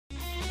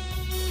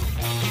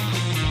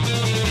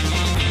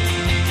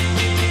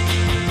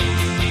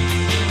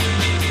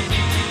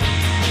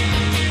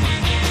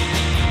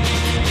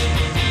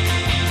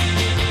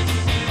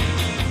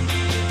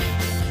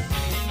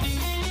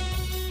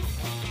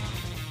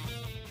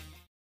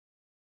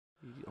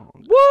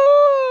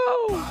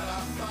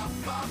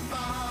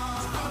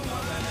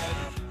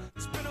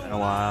in a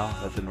while.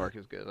 That didn't work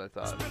as good as I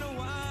thought.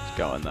 It's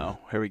going though.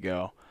 Here we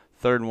go.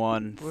 Third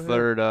one. Woohoo.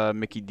 Third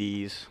Mickey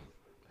D's.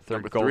 Third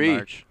Number gold 3.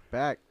 march.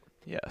 Back.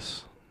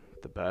 Yes.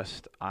 The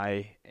best.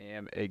 I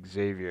am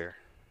Xavier.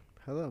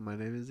 Hello, my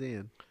name is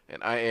Ian.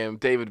 And I am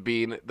David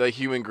Bean, the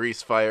human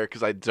grease fire,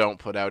 because I don't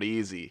put out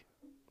easy.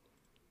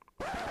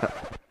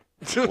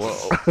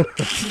 Whoa.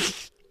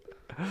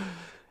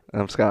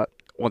 I'm Scott.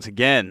 Once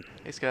again.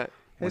 Hey, Scott.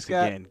 Hey, Once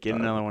Scott. again. Get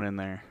another one in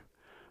there.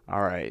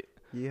 All right.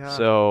 Yeehaw.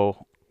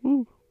 So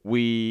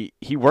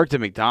he worked at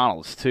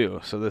McDonald's too.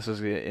 So this is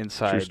the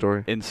inside True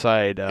story.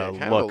 inside Yeah,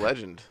 kind look. of a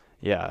legend.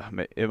 Yeah,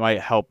 it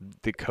might help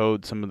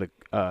decode some of the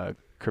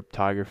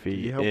cryptography.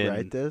 Did you help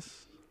write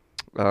this?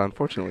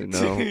 Unfortunately,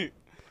 no.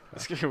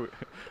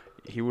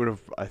 He would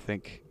have. I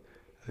think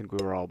we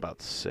were all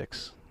about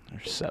 6 or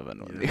 7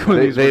 when Yeah. when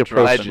they these they were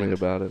approached dropped. me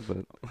about it, but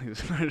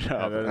These were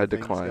dropped. Other I things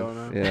declined. going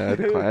on? Yeah, I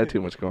declined. I had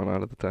too much going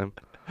on at the time.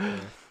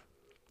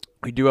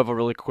 We do have a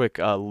really quick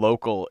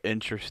local,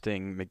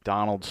 interesting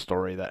McDonald's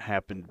story that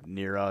happened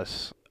near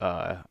us.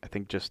 I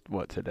think just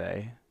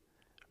today,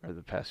 or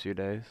the past few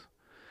days.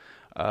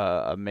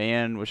 A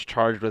man was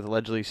charged with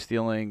allegedly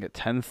stealing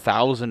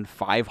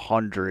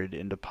 $10,500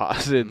 in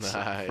deposits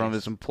Nice. from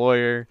his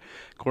employer,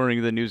 according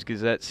to the News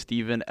Gazette.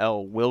 Stephen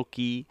L.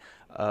 Wilkie.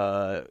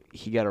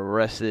 He got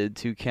arrested,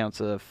 2 counts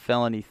of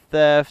felony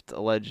theft,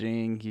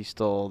 alleging he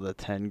stole the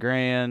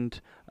 $10,000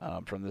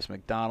 from this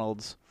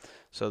McDonald's.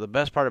 So the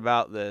best part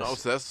about this, Oh,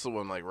 so that's the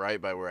one like right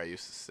by where I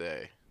used to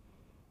stay.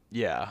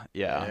 yeah.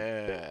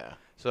 Yeah.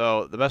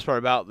 So the best part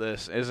about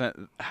this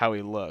isn't how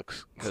he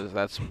looks, because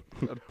that's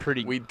a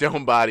pretty. We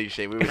don't body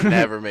shame. We would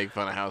never make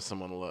fun of how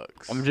someone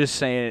looks. I'm just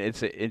saying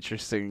it's an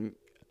interesting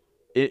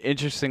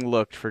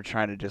look for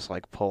trying to just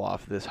like pull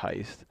off this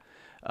heist.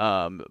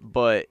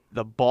 But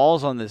the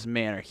balls on this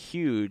man are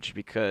huge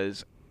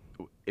because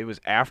it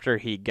was after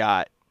he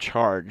got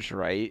charged,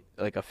 right?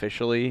 Like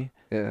officially,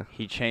 Yeah.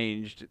 he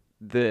changed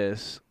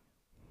this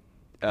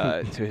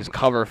to his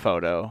cover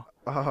photo.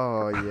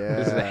 Oh, yeah.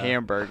 This is the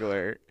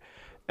Hamburglar.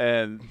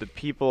 And the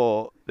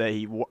people that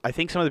I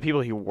think some of the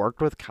people he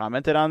worked with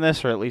commented on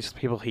this, or at least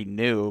people he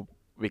knew,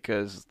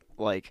 because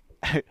like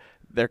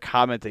they're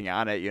commenting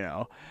on it,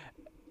 and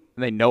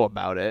they know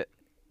about it.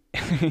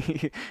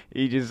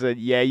 He just said,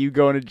 "Yeah, you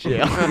going to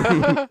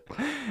jail,"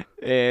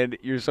 and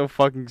you're so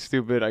fucking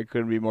stupid. I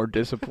couldn't be more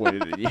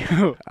disappointed in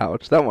you.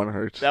 Ouch. That one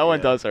hurts. That one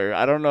Yeah. does hurt.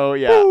 I don't know.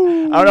 Yeah, I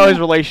don't know his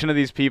relation to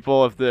these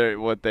people, if they're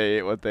what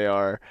they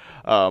are.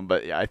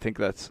 But yeah, I think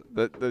that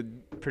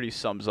pretty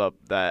sums up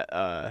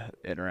that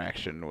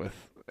interaction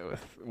with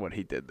what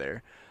he did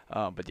there.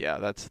 But yeah,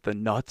 that's the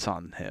nuts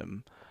on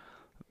him.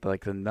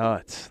 Like the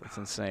nuts. That's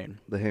insane.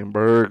 The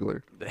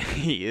Hamburglar.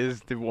 He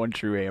is the one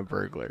true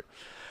Hamburglar.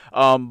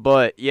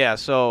 But yeah,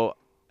 so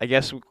I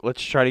guess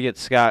let's try to get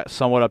Scott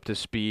somewhat up to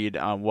speed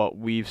on what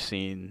we've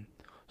seen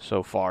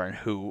so far and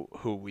who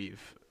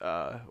we've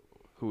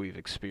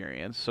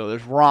experienced. So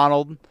there's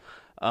Ronald.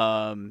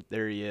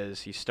 There he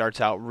is. He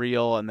starts out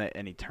real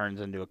and he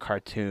turns into a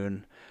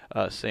cartoon.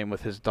 Same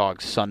with his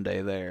dog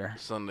Sunday there.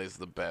 Sunday's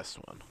the best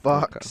one.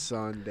 Fuck Okay.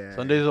 Sunday.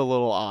 Sunday's a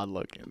little odd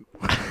looking.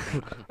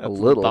 A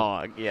little.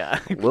 dog, yeah.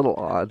 A little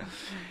odd.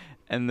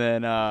 And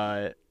then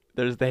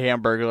there's the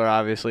Hamburglar,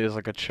 obviously, is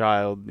like a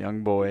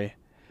young boy.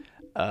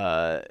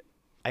 I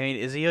mean,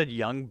 is he a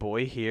young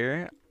boy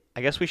here?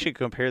 I guess we should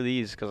compare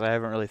these because I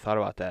haven't really thought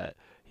about that.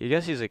 I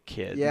guess he's a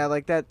kid. Yeah,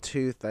 like that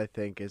tooth, I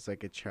think, is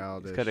like a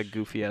childish. He's got a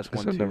goofy ass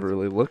one I've too. never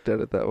really looked at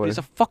it that way. He's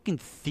a fucking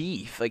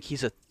thief. Like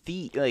he's a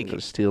thief. I'm Like gonna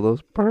steal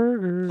those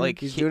burgers.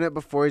 He's doing it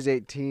before he's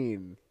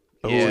 18.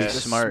 Yeah, It's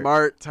a smart.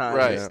 smart time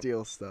Right. to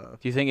steal stuff.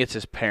 Do you think it's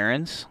his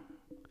parents?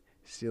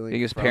 Stealing. I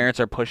think his from- parents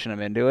are pushing him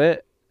into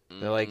it.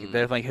 They're like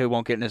he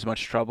won't get in as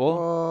much trouble.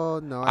 Oh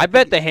no! I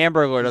bet the think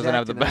Hamburglar he's doesn't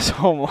have the acting best out.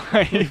 home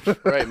life.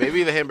 Right,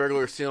 maybe the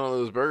Hamburglar is stealing all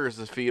those burgers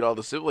to feed all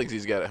the siblings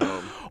he's got at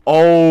home.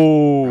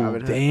 Oh,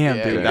 Robin Hood. damn,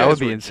 Yeah, dude, you that guys would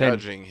be were insane.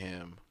 Judging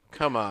him.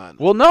 Come on.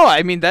 Well, no,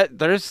 I mean that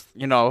there's,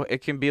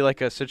 it can be like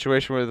a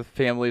situation where the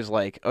family's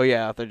like, oh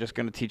yeah, they're just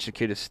gonna teach the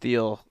kid to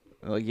steal.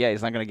 Like, yeah,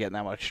 he's not gonna get in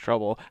that much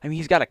trouble. I mean,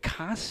 he's got a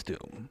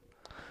costume.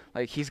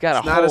 Like he's got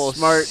It's a not a whole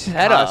smart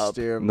setup.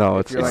 costume. No,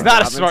 if it's you're, It's like,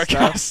 not a robbing smart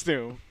stuff.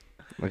 costume.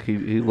 Like he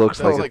looks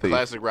Sounds like like a thief.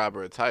 classic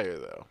robber attire,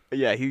 though.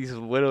 Yeah, he's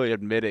literally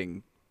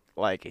admitting,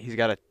 like he's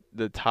got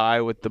the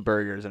tie with the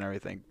burgers and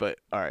everything. But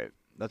all right,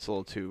 that's a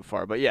little too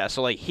far. But yeah,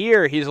 so like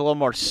here he's a little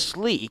more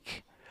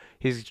sleek.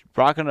 He's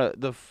rocking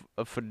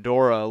a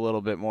fedora a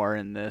little bit more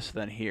in this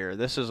than here.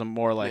 This is a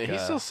more like Yeah, he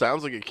still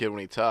sounds like a kid when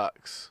he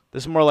talks.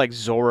 this is more like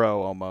Zorro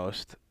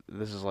almost.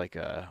 This is like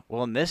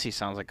in this he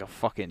sounds like a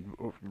fucking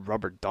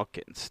rubber duck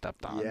getting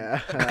stepped on. Yeah,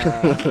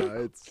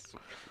 it's.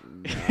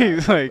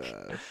 He's not like-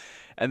 the best.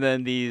 And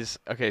then these,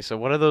 okay, so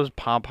what are those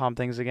pom-pom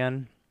things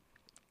again?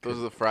 Those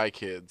are the Fry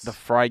Kids. The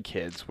Fry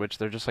Kids, which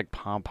they're just like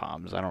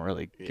pom-poms. I don't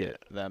really Yeah.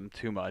 get them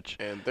too much.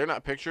 And they're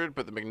not pictured,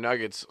 but the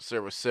McNuggets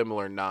serve a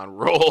similar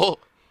non-roll.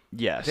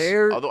 Yes.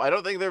 They're Although I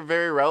don't think they're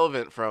very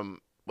relevant from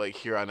like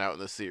here on out in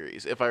the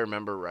series, if I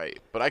remember right.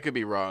 But I could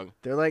be wrong.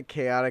 they're like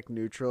chaotic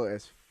neutral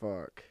as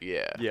fuck.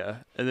 Yeah. Yeah.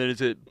 And then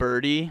is it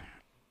Birdie?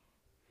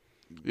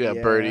 Yeah,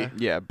 Birdie.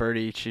 Yeah,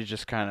 Birdie.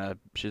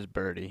 She's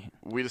Birdie.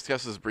 We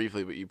discussed this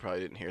briefly, but you probably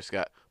didn't hear,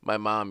 Scott. My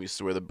mom used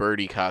to wear the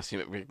Birdie costume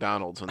at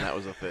McDonald's when that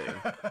was a thing.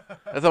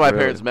 That's how my Really?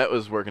 parents met,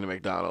 was working at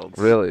McDonald's.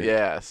 Really?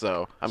 Yeah,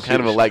 so I'm kind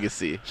of a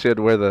legacy. She had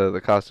to wear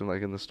the costume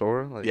like in the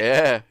store. Like,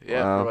 Yeah,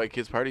 Wow. for like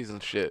kids' parties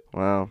and shit.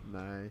 Wow.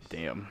 Nice.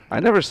 Damn. I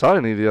never saw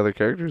any of the other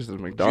characters at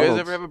Did McDonald's. you guys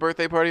ever have a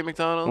birthday party at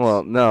McDonald's?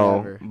 Well, no,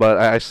 Never. but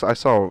I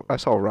saw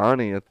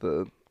Ronnie at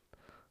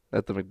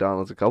the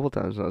McDonald's a couple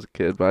times when I was a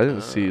kid, but I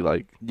didn't see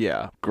like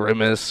Yeah.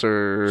 Grimace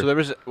or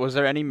So was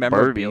there any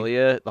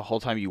memorabilia the whole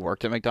time you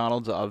worked at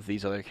McDonald's of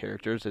these other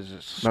characters? Is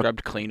it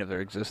scrubbed clean of their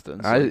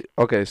existence?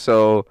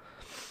 So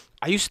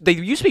They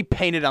used to be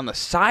painted on the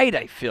side.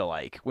 I feel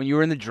like when you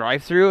were in the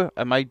drive-through.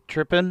 Am I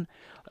tripping?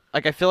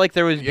 Like I feel like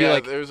there was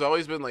there's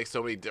always been like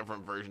so many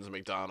different versions of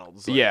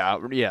McDonald's. Like,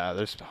 yeah.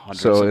 There's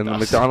hundreds. So of in the those.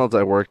 McDonald's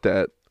I worked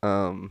at,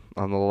 on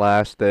the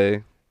last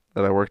day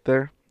that I worked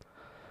there,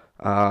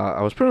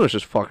 I was pretty much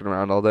just fucking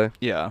around all day.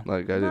 Yeah.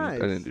 Like I Nice.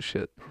 didn't do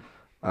shit.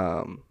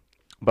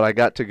 But I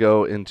got to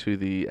go into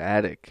the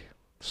attic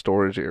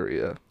storage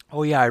area.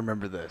 Oh yeah, I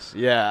remember this.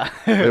 Yeah.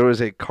 There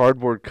was a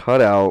cardboard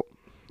cutout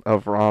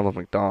of Ronald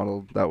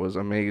McDonald that was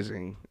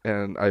amazing,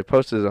 and I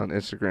posted it on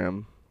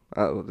Instagram.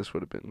 This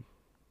would have been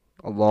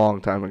a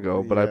long time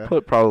ago, but I Yeah.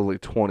 put probably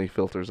 20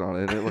 filters on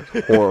it, and it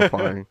looked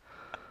horrifying.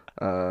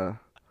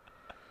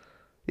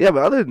 Yeah,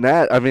 but other than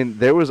that, I mean,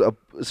 there was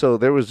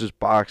just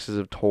boxes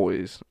of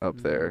toys up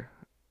there,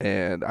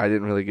 and I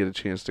didn't really get a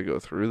chance to go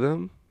through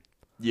them.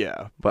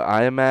 Yeah. But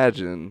I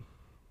imagine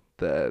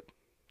that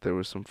there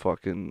was some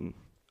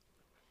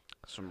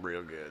Some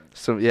real good.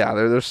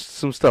 there's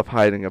some stuff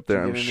hiding up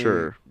there, I'm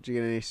sure. Did you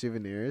get any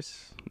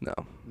souvenirs? No,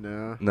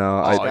 No.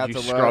 no, Oh, got you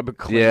the scrub it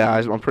clean. yeah,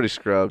 I'm pretty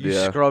scrubbed. You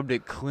Yeah, scrubbed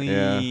it clean.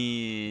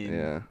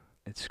 yeah,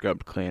 It's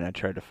scrubbed clean. I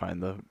tried to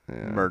find the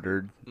yeah.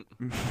 murdered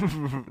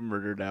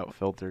out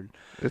filtered.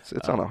 It's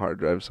on a hard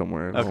drive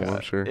somewhere at home,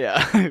 I'm sure.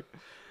 Yeah.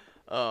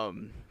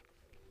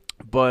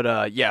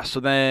 Yeah. So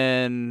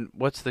then,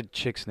 what's the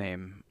chick's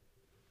name?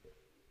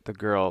 The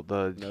girl,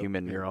 the Nope.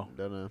 human girl.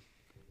 Don't know.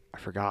 I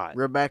forgot.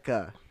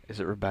 Rebecca. Is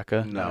it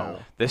Rebecca? No.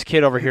 This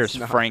kid over here It's is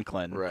not.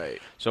 Franklin.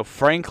 Right. So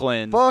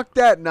Franklin. Fuck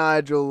that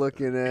Nigel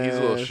looking ass. He's a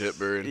little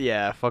shitbird.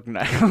 Yeah, fuck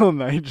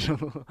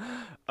Nigel.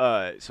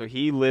 So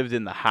he lived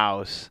in the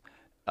house,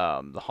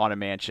 the haunted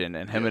mansion,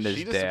 and him and his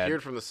she dad.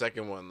 disappeared from the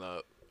second one,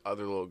 the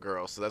other little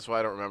girl, so that's why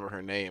I don't remember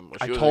her name. Well,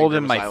 I she wasn't told in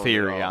him Grimace my Island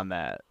theory at all. on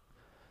that.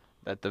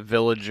 That the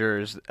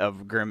villagers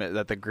of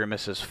that the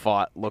Grimaces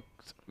fought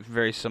looked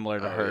very similar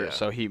to Oh, her. yeah.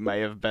 So he may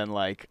have been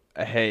like,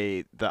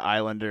 "Hey, the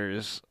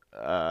Islanders,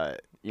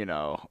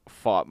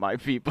 fought my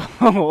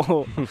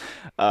people."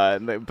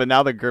 But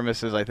now the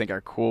Grimaces, I think,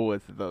 are cool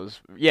with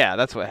those. Yeah,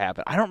 that's what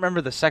happened. I don't remember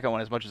the second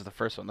one as much as the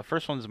first one. The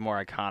first one's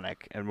more iconic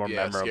and more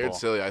Yeah, memorable. Scared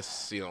Silly I've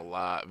seen a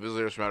lot.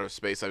 Visitors from Outer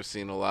Space I've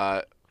seen a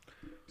lot.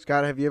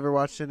 Scott, have you ever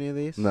watched any of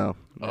these? No,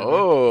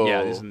 Oh.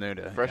 Yeah, this is new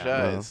to Fresh yeah.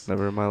 no, eyes.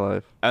 never in my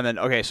life. And then,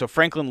 okay, so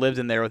Franklin lived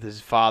in there with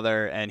his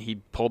father, and he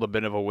pulled a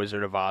bit of a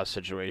Wizard of Oz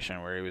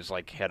situation where he was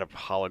like, had a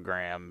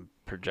hologram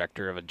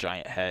projector of a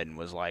giant head and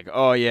was like,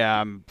 "Oh yeah,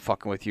 I'm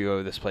fucking with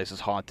you. This place is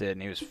haunted."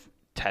 And he was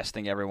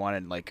testing everyone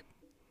and like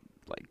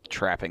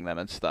trapping them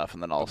and stuff.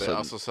 And then all of a They sudden,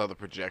 also saw the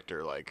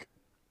projector like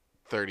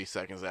 30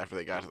 seconds after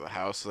they got to the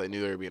house, so they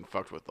knew they were being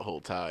fucked with the whole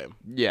time.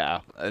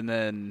 yeah. And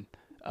then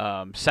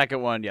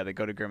second one, yeah, they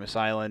go to Grimace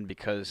Island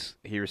because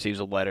he receives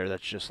a letter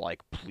that's just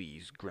like,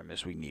 "Please,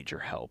 Grimace, we need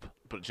your help."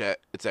 But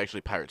it's actually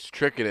pirates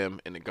tricking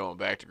him into going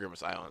back to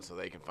Grimace Island so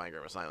they can find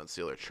Grimace Island,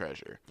 steal their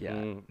treasure. Yeah, Mm.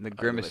 and the And then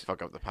Grimace. they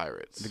fuck up the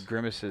pirates. The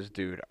Grimaces,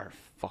 dude, are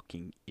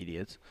fucking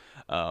idiots.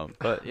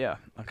 But yeah,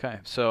 okay.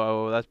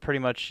 So that's pretty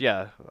much,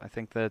 yeah, I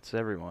think that's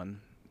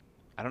everyone.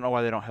 I don't know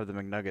why they don't have the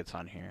McNuggets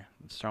on here.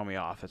 It's throwing me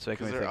off. It's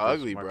making Because me they're think there's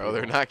ugly, more bro.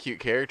 They're people. not cute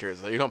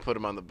characters. You don't put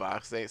them on the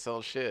box, they ain't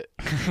selling shit.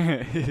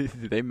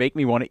 They make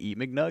me want to eat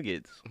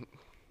McNuggets.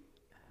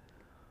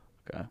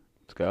 Okay,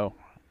 let's go.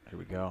 Here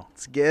we go.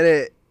 Let's get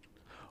it.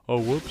 Oh,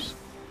 whoops.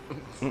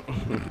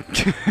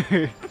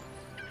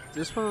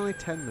 This one only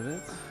 10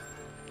 minutes?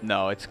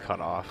 No, it's cut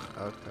off.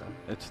 Okay.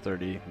 It's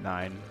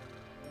 39.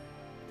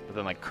 But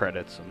then, like,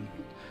 credits and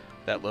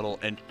that little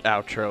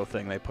outro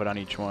thing they put on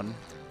each one.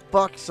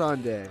 Fuck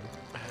Sunday.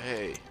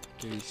 Hey.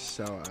 Dude, he's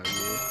so ugly.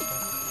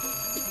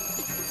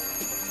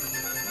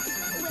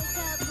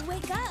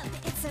 Wake up,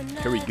 it's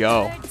another Here we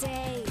go.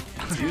 day.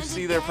 Do you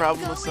see their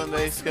problem with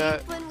Sunday,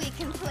 Scott? When we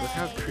can play. Look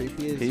how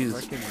creepy his He's-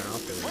 fucking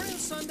mouth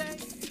is.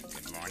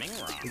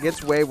 It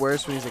gets way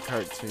worse when he's a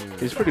cartoon.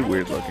 He's pretty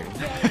weird looking.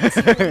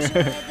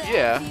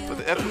 Yeah,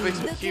 but that's what makes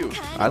him cute.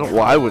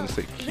 I wouldn't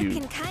say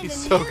cute. He's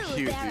so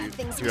cute,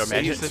 dude. you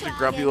imagine- He's such a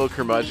grumpy little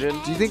curmudgeon.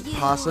 Do you think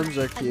possums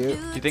are cute?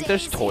 Do you think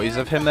there's toys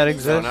of him that No,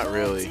 exist? not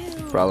really.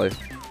 Probably.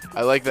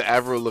 I like the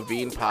Avril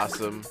Lavigne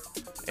possum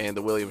and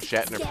the William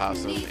Shatner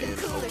possum in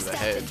Over the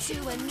Hedge.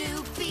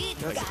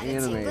 That's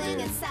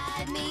animated.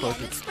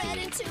 Close it's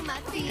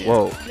cute.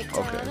 Whoa.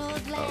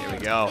 Okay. Here we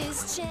go.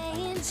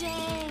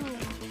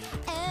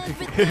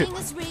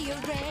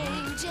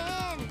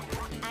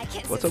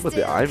 What's up with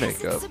the eye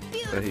makeup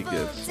that he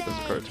gets as a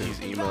cartoon?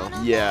 He's emo.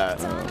 Yeah.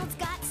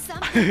 So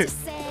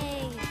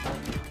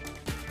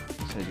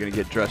you're gonna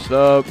get dressed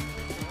up.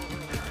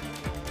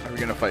 Are we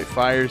gonna fight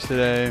fires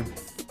today?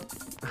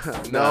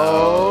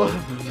 No.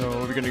 No.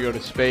 We're gonna go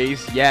to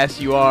space.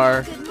 Yes, you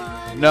are.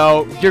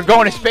 No, you're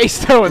going to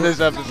space though in this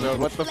episode.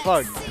 What the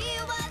fuck?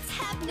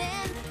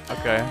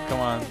 Okay, come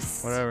on.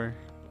 Whatever.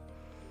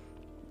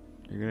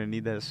 You're gonna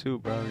need that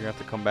suit, bro. You're gonna have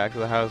to come back to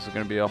the house. It's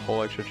gonna be a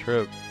whole extra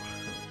trip.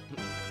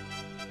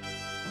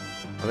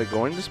 Are they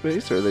going to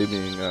space or are they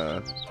being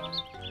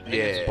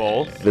It's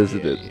both.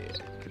 visited?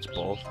 It's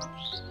both.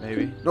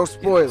 Maybe. No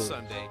spoilers.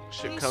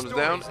 Ship comes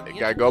down, it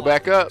gotta go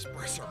back up.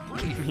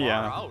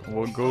 Yeah.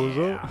 What goes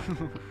up?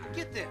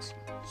 Get this.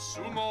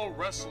 Sumo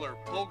wrestler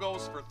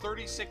pogos for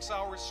 36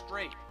 hours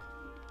straight.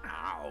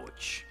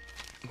 Ouch.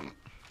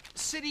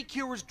 City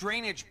cures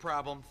drainage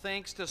problem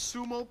thanks to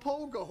sumo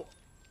pogo.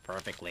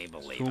 Perfectly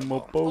believable.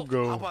 Sumo How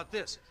pogo. about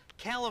this?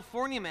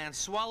 California man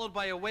swallowed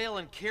by a whale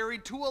and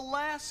carried to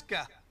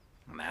Alaska.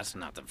 That's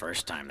not the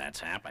first time that's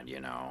happened,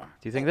 you know.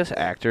 Do you think this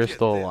actor is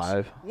still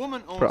alive?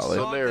 Woman owns Probably.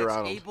 dog There, that's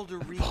Ronald. able to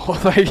read.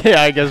 Like,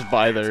 yeah, I guess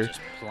by there.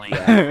 Just plain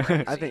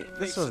I think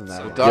this wasn't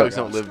that long. Dogs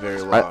don't live very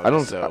long. I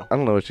don't. So. I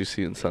don't know what you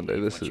see in Sunday.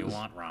 This what you is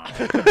want, Ron.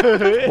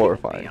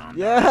 horrifying.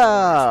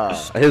 Yeah.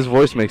 His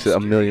voice makes it a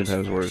million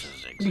times worse.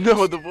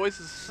 No, the voice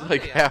is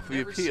like half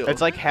the appeal. It's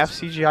like half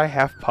CGI,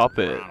 half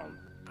puppet. Ronald,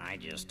 I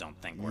just don't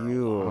think we're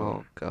You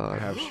Oh God.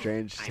 have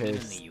strange I'm in the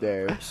tastes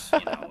there. universe, you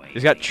know,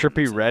 He's got trippy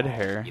aliens red and all.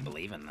 hair. You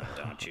believe in them,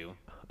 don't you?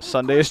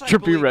 Sunday is Of course I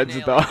Trippy believe Red's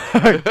in dog.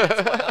 aliens.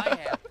 That's why I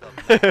have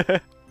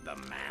them. The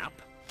map?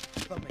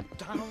 The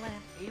McDonald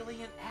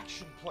Alien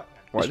Action Plan.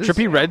 Is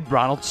Trippy Red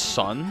Ronald's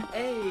son?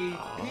 A.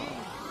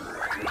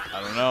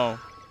 I don't know.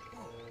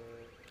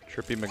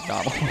 Trippy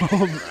McDonald.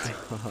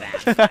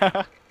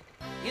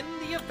 In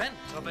the event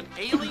of an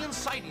alien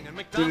sighting in Dude,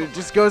 McDonald, it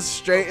just goes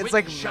straight. It's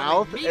like witness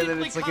shall mouth, and then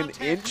immediately it's like an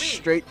contact inch me,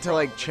 straight to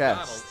like McDonald,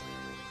 chest.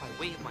 by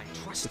way of my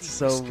trusty It's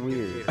so wrist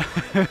weird.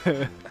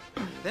 communicator.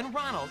 Then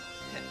Ronald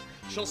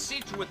shall see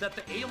to it that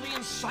the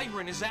alien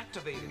siren is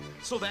activated,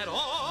 so that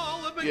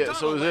all of Yeah, McDonald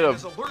so is it land a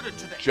is alerted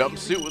to the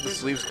jumpsuit alien with the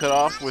visitor. sleeves cut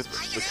off with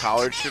the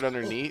collared shirt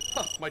underneath.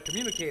 My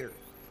communicator.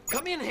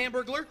 Come in,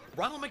 Hamburglar.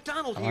 Ronald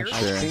McDonald I'm here. not I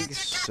sure. think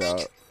so.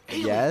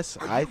 Alien, Yes,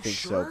 are I you think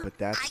so, sure? but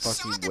that's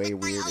fucking way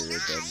weirder than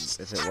if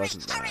it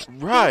wasn't that.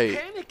 Right.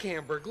 Panic,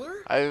 Hamburglar.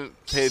 I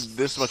haven't paid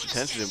this much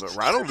attention to it, but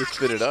Ronald just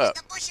fit it up.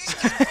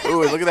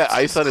 Ooh, and look at that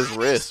ice on his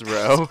wrist,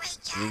 bro. You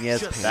think he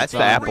has pants That's the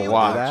on Apple under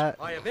Watch. that?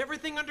 I have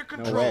everything under No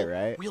control. way,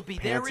 right? We'll be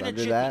there Pants in a under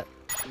jiffy. that?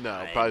 No,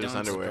 I probably just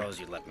don't underwear. suppose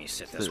you'd let me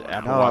sit The this one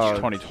Apple out. Watch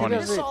No, 2020. he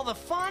Miss doesn't- all the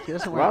fun? He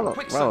doesn't wear Ronald,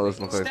 Quick, Ronald Sunday.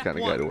 doesn't look like the Step kind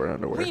of guy to one. wear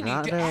underwear. We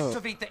need to Ronald.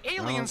 activate the Oh,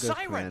 alien good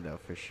siren. Commando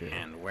for sure.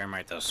 And where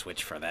might the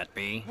switch for that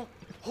be?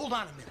 Hold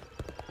on a minute.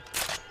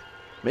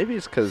 Maybe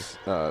it's because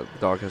the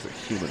dog has a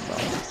human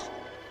mouth.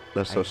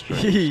 That's so I-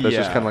 strange. That's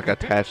just Yeah. kind of like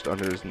attached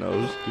under his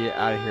nose. Get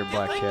out of here, You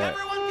Black think Cat.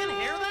 everyone can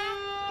hear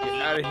that?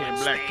 Get out of here, On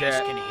Black stage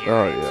Cat. can hear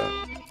Oh it.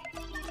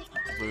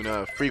 yeah. Luna,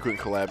 a frequent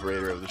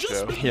collaborator of the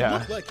show. Yeah.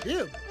 Look like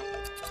him.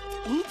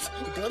 Oops,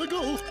 I gotta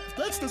go.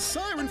 That's the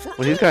siren for.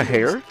 Well, he's got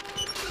hair.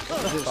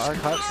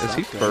 Is Is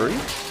he furry?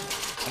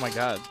 Oh my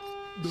god.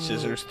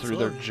 Scissors through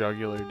their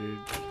jugular, dude.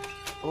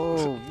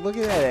 Oh, look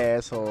at that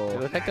asshole. They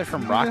look like they're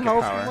from You Rocket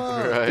help Power. him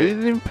up. He Right.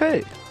 didn't even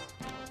pay.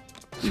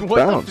 He What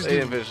the bounced. They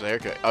didn't finish the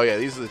haircut. Oh yeah,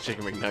 these are the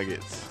chicken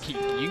McNuggets. You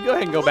can go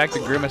ahead and go back to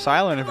Grimace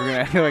Island if you're gonna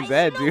act like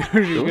that, dude.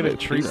 You're Don't gonna make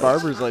treat peanuts.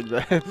 barbers like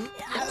that.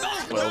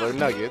 Well, they're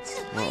nuggets.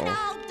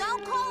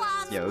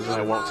 Uh-oh. Yeah, those I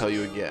are won't tell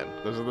you again.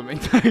 those are the main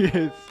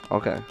targets.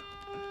 Okay.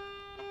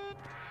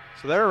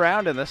 So they're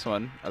around in this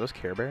one. Are those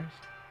Care Bears?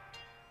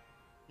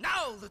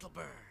 Now, little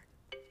bird.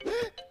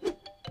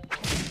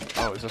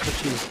 Oh, is this what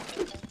she's?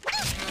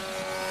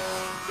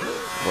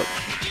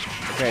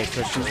 Okay,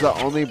 so she's the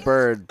only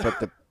bird,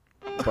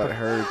 but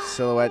her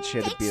silhouette she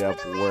had to beat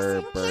up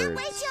were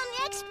birds.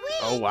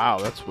 Oh wow,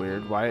 that's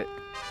weird. Why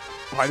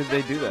did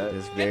they do that?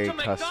 It's very Get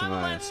to McDonald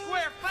Land customized.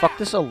 Square Fuck fast.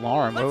 this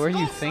alarm. What Let's were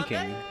you go, thinking?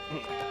 Sunday.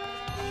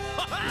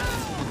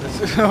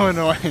 This is so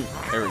annoying.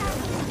 There we go.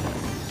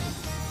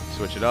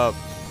 Switch it up.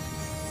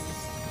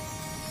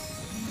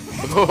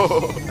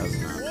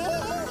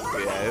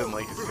 Yeah, I didn't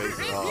like his face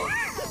at all.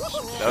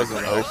 That was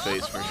an O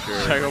face for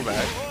Should I sure. go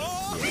back?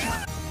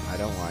 Yeah. I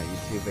don't want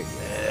you to, but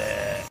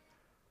yeah.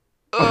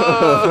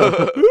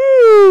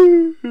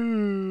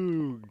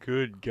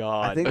 Good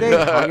God. I think they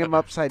hung him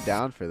upside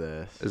down for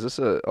this. Is this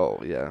a? Oh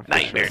yeah. for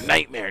Nightmare, sure.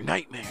 nightmare,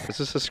 nightmare. Is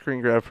this a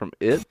screen grab from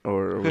It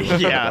or? was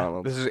this yeah.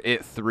 McDonald's? This is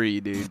It 3,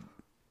 dude.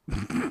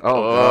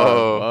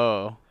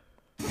 Oh.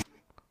 Whoa.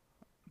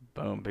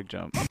 Boom, big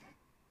jump.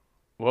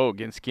 Whoa,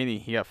 getting skinny.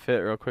 He got fit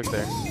real quick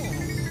there.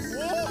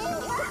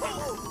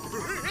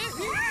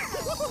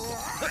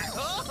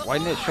 Why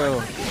didn't it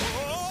show?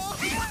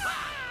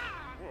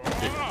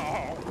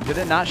 Did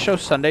it not show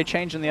Sunday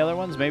change in the other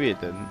ones? Maybe it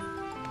didn't.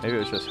 Maybe it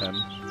was just him.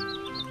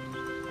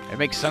 It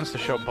makes sense to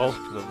show both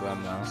of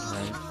them now,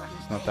 right?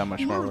 It's not that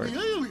much more work. The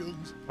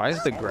aliens. Why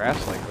is the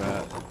grass like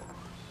that?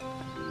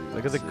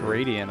 Look at the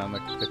gradient on the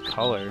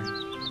color.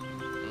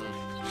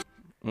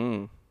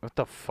 Mm. What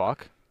the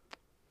fuck?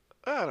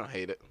 I don't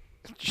hate it.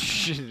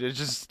 It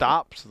just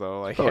stops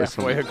though, like Probably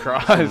halfway some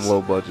across.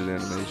 low budget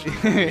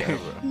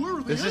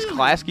animation. This is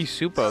Klasky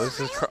Supo. This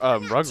is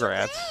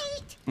Rugrats.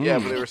 Yeah,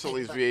 but they were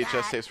selling these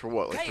VHS tapes for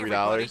what, like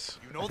 $3?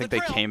 I think they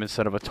came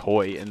instead of a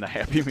toy in the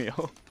Happy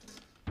Meal.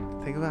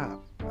 Think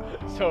about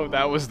So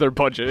that was their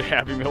budget,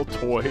 Happy Meal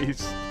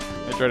toys.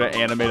 They tried to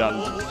animate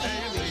on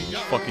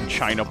fucking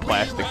China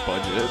plastic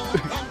budget.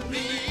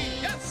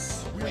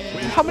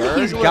 How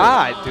many he's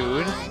got,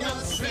 dude?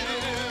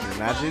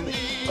 Imagine.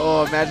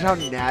 Oh, imagine how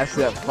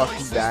nasty that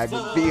fucking bag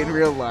would be in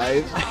real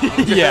life.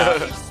 Yeah.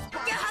 They're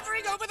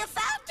hovering over the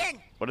fountain.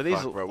 What are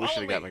these? Fuck, bro, we should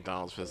have got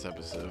McDonald's for this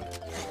episode.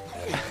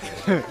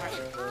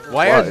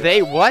 Why are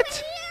they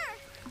what?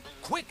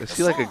 Quick, Is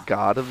he like a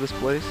god of this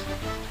place?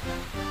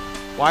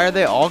 Why are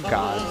they all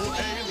gods?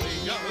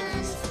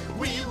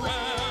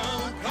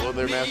 Well,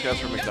 they're mascots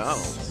for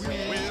McDonald's.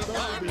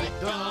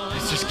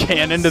 It's just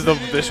canon to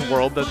this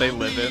world that they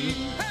live in.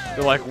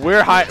 They're like,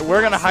 we're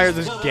gonna hire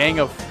this gang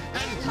of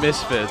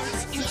misfits.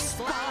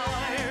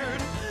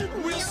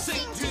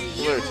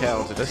 Well, they're a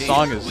talented This team.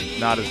 song is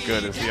not as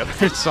good as the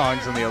other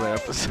songs in the other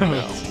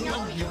episodes.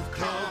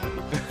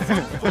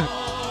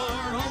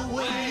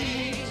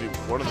 See,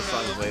 one of the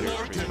songs later is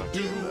pretty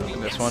fucking good, though.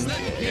 This one,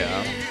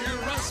 yeah.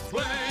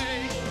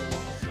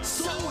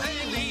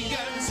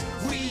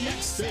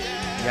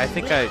 Yeah, I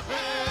think I.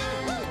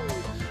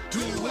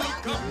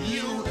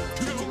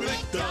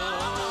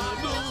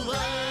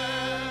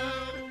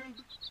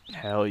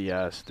 Hell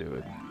yes,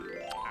 dude.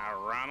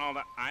 Ronald,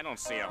 I don't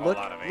see a whole Look,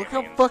 lot of look how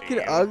aliens fucking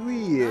to you. ugly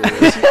he is.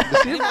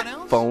 Does he Anyone have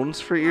else?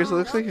 phones for ears? It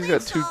looks like he's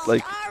got two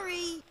like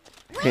Sorry.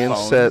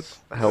 handset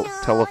Phones.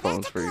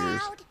 telephones for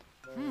ears.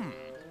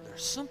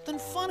 There's something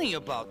funny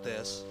about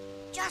this.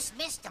 Just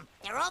missed them.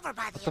 They're over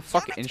by What the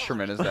fuck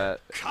instrument is that?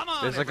 Come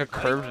on, There's like a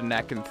everybody. curved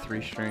neck and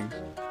 3 strings.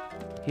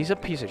 He's a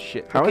piece of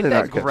shit. How Look are at they that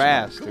not catching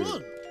grass, Come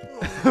dude.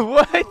 on.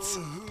 What?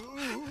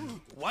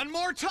 One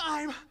more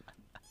time.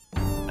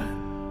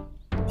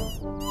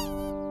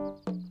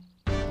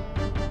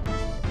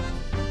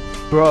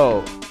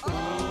 Bro,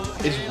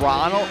 is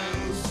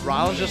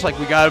Ronald's just like,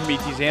 we gotta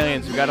meet these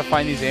aliens, we gotta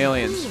find these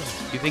aliens.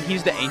 You think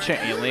he's the ancient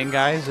alien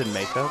guys in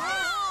makeup?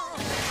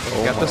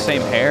 He's got the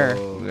same hair.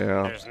 Oh,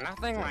 yeah. There's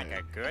nothing like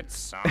a good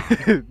song.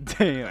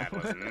 Damn. That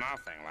was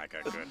nothing like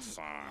a good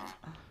song.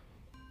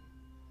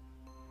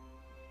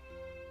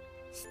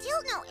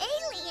 Still no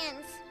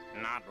aliens.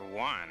 Not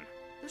one.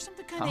 There's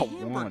something kind How of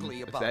one?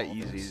 hamburgly It's about that all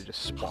easy this. to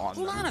just spawn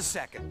Hold them. on a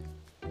second.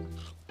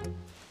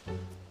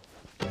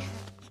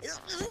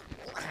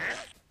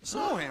 So,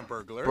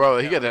 Hamburglar. Bro,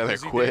 he got down there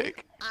busy day?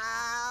 quick.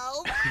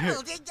 Oh,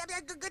 Ronald,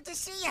 good to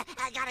see you.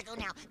 I gotta go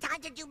now. Time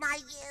to do my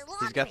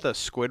laundry. He's got the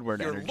Squidward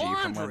Your energy from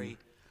when laundry?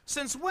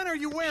 Since when are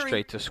you wearing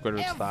straight to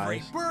Squidward's every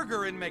thighs.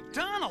 burger in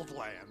McDonald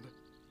land?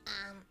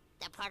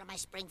 That part of my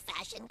spring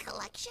fashion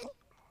collection.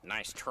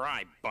 Nice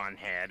try,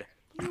 bunhead.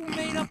 You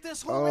made up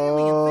this whole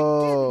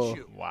alien thing,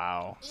 didn't you?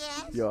 Wow.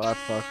 Yes. Yo, I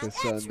fucked with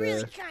That's really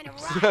Sunday. kind of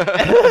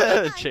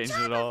right. Changed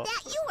it all.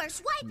 That you were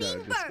swiping No,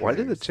 just burgers. Why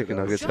did the chicken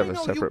nuggets I have a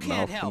know separate you can't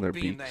mouth help from their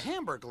being beaks? the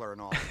Hamburglar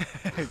and all.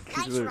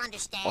 Thanks for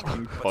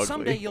understanding. But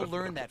someday you'll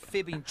learn that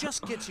fibbing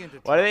just gets you into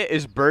trouble. Why do they,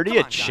 is Birdie Come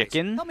a on, guys.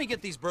 chicken? Help me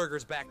get these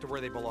burgers back to where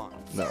they belong.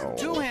 No.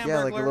 To Hamburglar.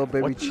 Yeah, like a little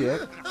baby What?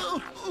 chick.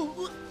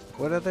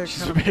 What other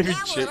She's kind a of baby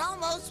That chick. would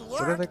almost work.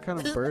 what other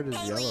kind of bird is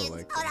Aliens yellow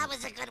like thought that? I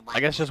was a good one. I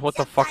guess just what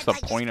the fuck's the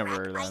Sometimes I point just of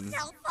her wrap then?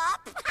 myself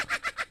up.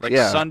 Like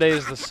Yeah. Sunday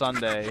is the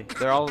Sunday.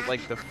 They're all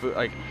like the food.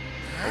 Like,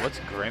 oh, what's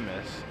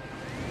Grimace?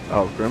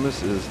 Oh,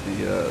 grimace is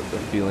the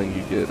feeling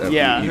you get after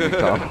Yeah. you eat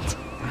McDonald's.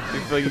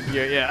 It's like,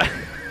 yeah.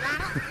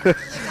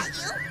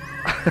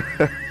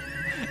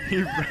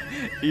 he,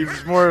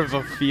 he's more of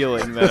a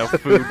feeling than a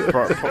food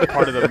part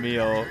of the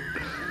meal.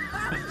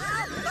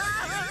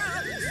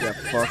 Yeah,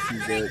 fuck you,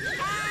 bitch.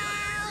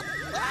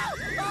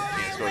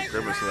 Can't spell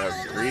Grimace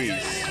without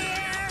grease.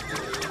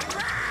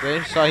 They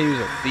just saw he was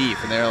a thief,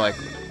 and they were like,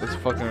 let's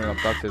fucking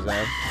abduct his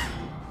ass.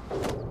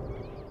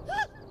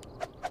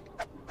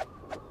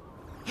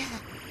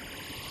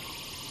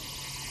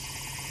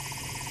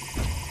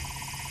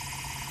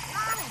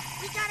 Ronald,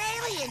 we got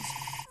aliens.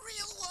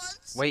 Real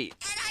ones. Wait,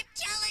 And I'm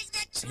telling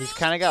the truth. he's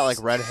kind of got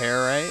like red hair,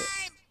 right?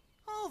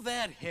 Oh,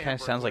 that Kind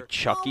of sounds like Hamburglar,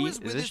 Chucky. always Is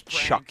with this his pranks.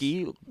 Chucky?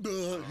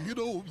 You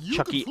know, you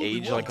Chucky can fool me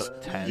age like once. a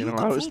 10? You know,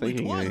 can I was fool me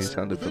thinking he twice,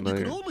 sounded but you can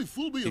familiar. only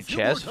fool me a Dude, few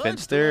Chaz more times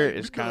Finster till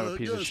is kind of a I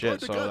piece of start shit,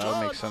 to so catch that would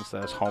on. make sense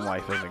that his home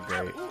life isn't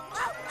great.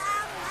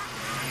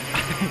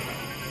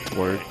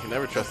 Word. You can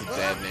never trust a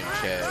dad named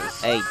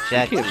Chaz. Hey, You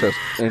can't Chucky. trust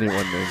anyone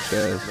named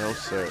Chaz. No,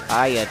 sir.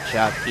 Hiya,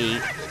 Chucky.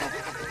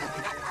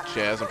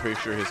 Chaz, I'm pretty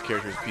sure his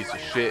character is a piece of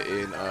shit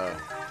in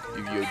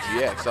Yu-Gi-Oh!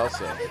 GX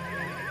also.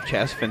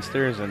 Chaz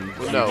Finster is in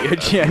Well, no,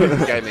 Yu-Gi-Oh!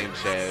 a guy named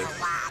Chaz.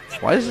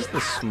 Why is this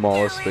the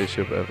smallest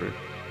spaceship ever?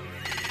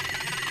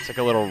 It's like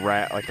a little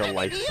rat, like a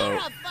lifeboat. You're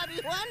a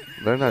funny one.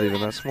 They're not even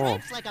that small.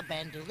 It's like a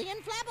Bandulian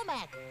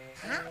flabbermac.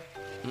 Huh?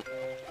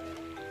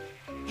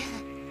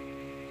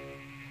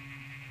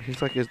 He's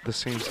like the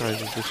same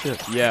size as the ship.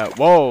 Yeah,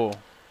 whoa.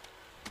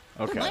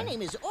 Okay. My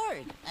name is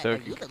Org. So-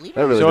 You the leader?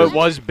 That really So does- it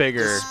was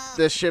bigger.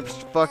 The ship's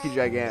fucking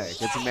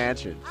gigantic. It's a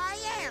mansion. I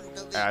am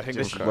the leader. I think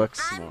Just this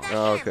looks I'm small. the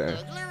Oh, okay.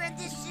 Hamburglar, and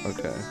this is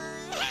Okay.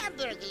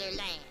 Hamburglar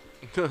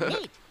Land.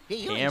 Neat. Do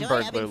you enjoy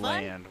Hamburglar having fun?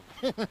 Land.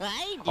 I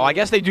do. Oh, I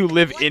guess they do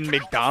live What in kind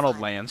of McDonald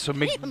fun? Land. So,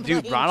 Him dude,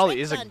 playing Ronald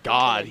tricks is a on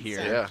god kids. here.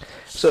 Yeah.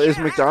 So is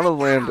McDonald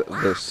Land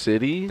the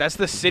city? That's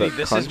the city. The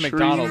This is country?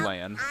 McDonald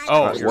Land. I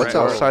Oh, know you're What's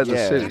right. outside the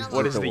Yeah. city?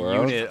 What is the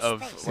world? unit of?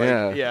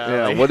 Like,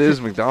 Yeah, like- What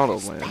is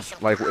McDonald Land?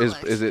 Like,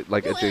 is it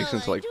like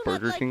adjacent to like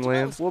Burger King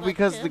Land? Well,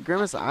 because the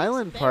Grimace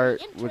Island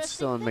part was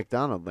still in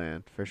McDonald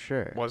Land for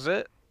sure. Was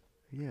it?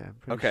 Yeah. I'm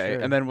pretty Okay,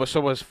 sure. and then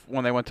so was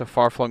when they went to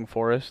Far Flung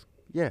Forest.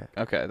 yeah.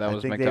 Okay, that I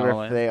was think McDonald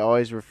Land. they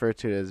always refer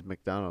to it as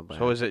McDonald Land.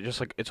 So is it just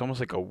like it's almost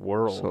like a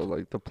world? So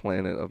like the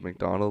planet of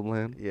McDonald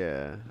Land.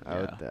 Yeah. I Yeah.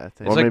 would. I think.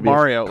 It's Or like maybe a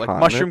Mario, like continent?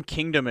 Mushroom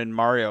Kingdom in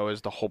Mario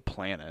is the whole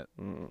planet,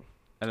 Mm.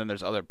 and then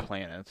there's other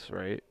planets,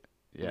 right?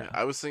 Yeah.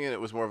 I was thinking it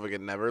was more of like a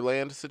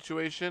Neverland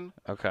situation,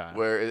 Okay.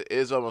 where it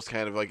is almost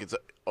kind of like its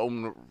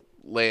own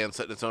land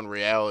set in its own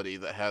reality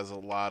that has a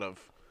lot of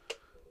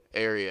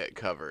area it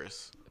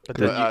covers. But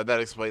But, then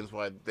that explains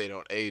why they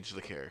don't age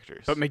the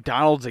characters. but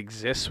McDonald's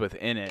exists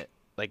within it,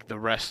 like the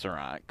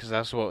restaurant, because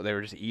that's what they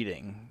were just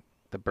eating,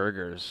 the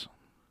burgers.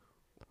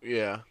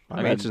 yeah. I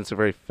mean- imagine it's a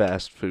very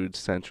fast food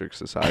centric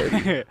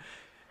society.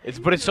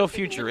 But it's so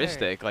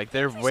futuristic. Like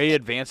they're way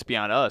advanced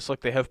beyond us.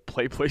 Look, they have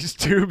place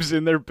tubes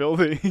in their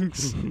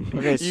buildings.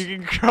 Okay, You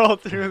can crawl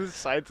through the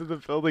sides of the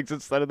buildings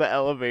instead of the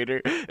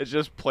elevator. It's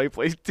just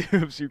place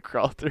tubes you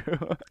crawl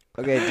through.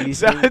 Okay. Do you Is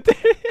that think?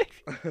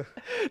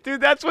 what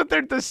dude, that's what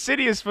the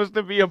city is supposed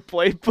to be, a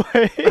place.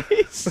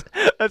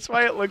 That's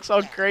why it looks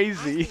all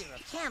crazy.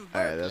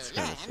 Alright, that's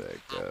kind of sick,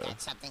 though.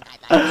 That's something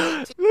I'd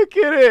like to Look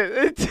at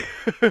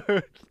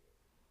it.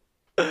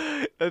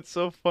 Dude. That's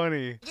so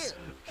funny. do.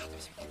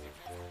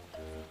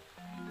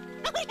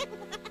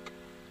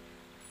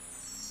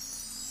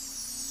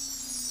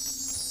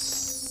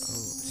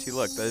 See,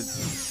 look,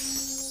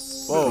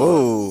 that's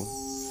Whoa.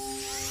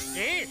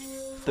 Gee,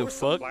 the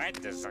fuck.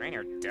 glad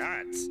designer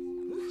duds.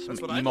 Some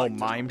what I'd emo like to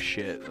mime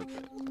shit.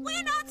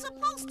 We're not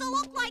supposed to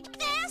look like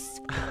this.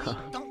 We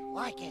don't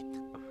like it.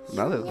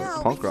 Now they're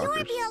like punk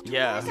rockers.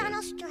 Yeah.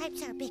 Horizontal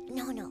stripes are big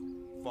no-no.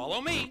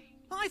 Follow me.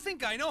 I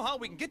think I know how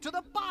we can get to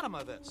the bottom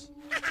of this.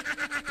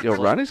 Yo,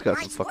 Ronnie's got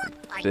some Nice fucking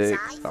work, Pint thick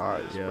Size.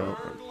 thighs, bro.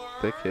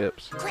 Thick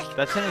hips. Great.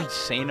 That's an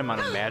insane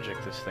amount of magic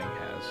this thing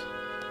has.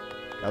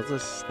 That was a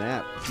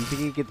snap. Do you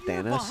think you get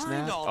You're Thanos behind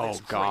snap? all Oh,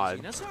 this God.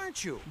 craziness,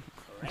 aren't you?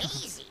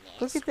 Craziness.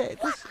 Look at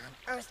that. What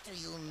on earth do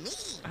you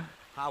mean?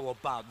 How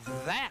about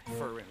that,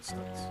 for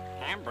instance?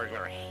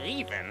 Hamburger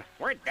Haven?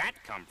 Where'd that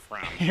come from?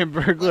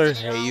 Hamburglar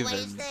Wasn't it always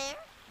Haven. there?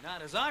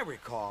 Not as I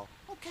recall.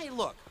 Okay,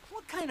 look.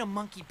 What kind of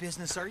monkey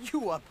business are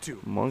you up to?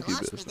 Monkey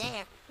Must be business.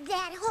 there.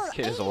 That whole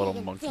Kid is a little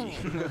alien monkey.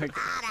 thingy.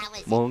 Ah, that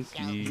was a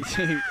Monkey.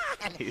 joke.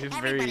 He's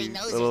Everybody very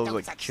knows there's little no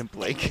like such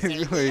chimp-like. thing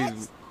as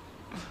aliens.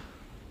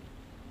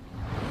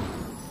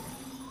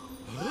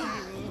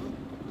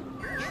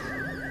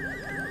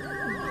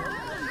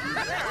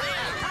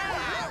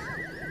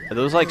 Are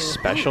those like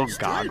special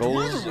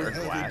goggles or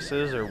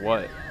glasses or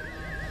what?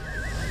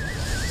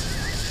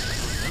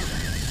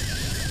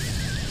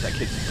 Is that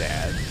kid's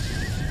dad?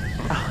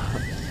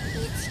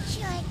 It's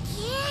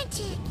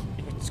gigantic.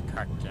 It's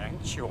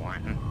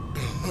gargantuan.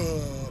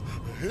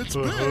 It's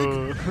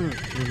big.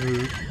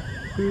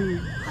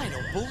 I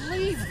don't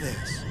believe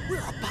this. We're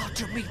about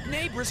to meet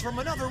neighbors from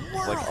another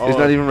world. He's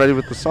not even ready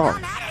with the song.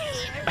 I'm out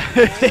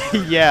of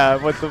here. Yeah,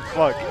 what the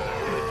fuck?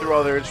 They threw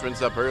all their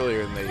instruments up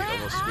earlier and they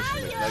almost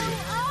squished them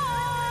McNugget.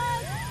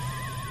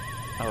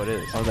 Oh, it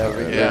is. Oh, that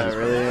really, Yeah. yeah, it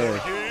really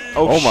is.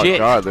 Oh, Oh my shit.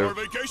 god, For they're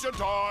vacation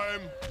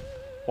time.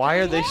 Why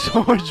are they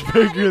so much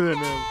bigger than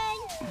him?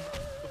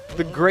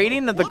 The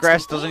grading of the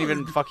grass doesn't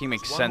even fucking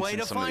make One sense way in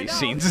to some of find these out.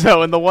 scenes.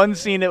 So in the one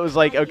scene, it was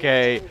like,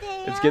 okay,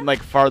 it's getting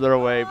like farther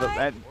away, but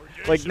that,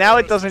 like now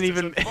it doesn't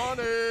even.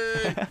 Funny.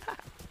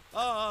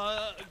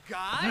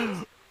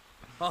 Guys?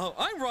 Oh,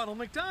 I'm Ronald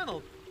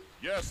McDonald.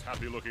 Yes,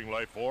 happy-looking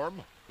life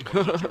form.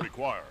 What does it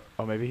require?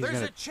 Oh, maybe he's There's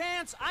gonna. a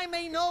chance I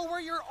may know where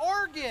your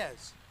org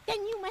is. Then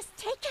you must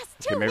take us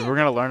to Okay, maybe him. we're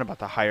gonna learn about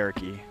the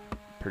hierarchy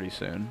pretty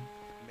soon.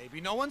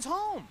 Maybe no one's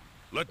home.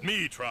 Let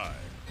me try.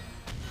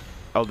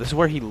 Oh, this is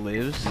where he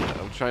lives.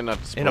 I'm trying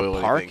not to In a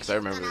spoil park? anything because I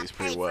remember these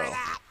pretty well.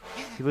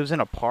 He lives in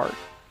a park.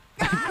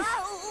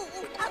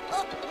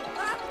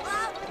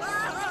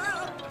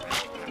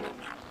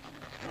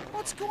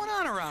 What's going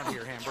on around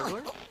here,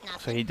 Hamburglar?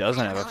 So he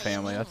doesn't have a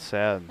family. That's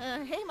sad.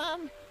 Hey,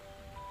 Mom.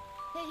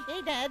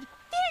 Hey, Dad.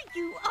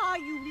 There you are,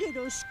 you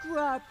little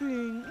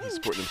scrapping. He's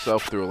supporting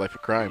himself through a life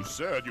of crime. You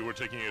said you were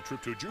taking a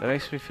trip to That Jupiter.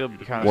 makes me feel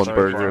kind of one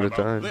sorry burger for at a him.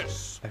 time.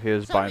 This. If he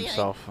was by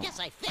himself. Yes,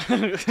 I fit.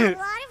 A lot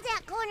of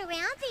that going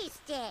around these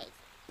days.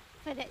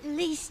 But at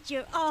least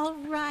you're all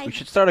right. We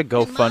should start a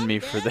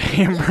GoFundMe for the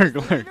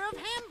Hamburglar.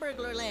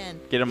 Hamburglar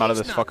Land. Get him out of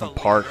He's this not fucking the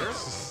park. leader.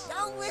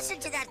 Don't listen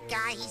to that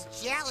guy. He's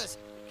jealous.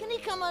 Can he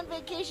come on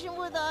vacation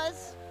with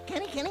us?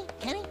 Can he?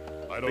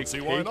 I don't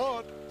see why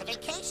not. The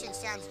vacation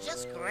sounds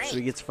just great. So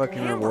he gets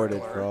fucking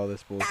rewarded for all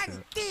this Done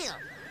bullshit. deal.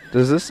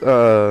 Does this How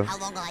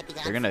long will I be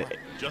They're gonna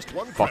Just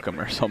one fuck him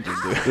or something,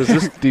 dude. does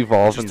this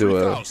devolve into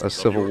a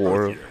civil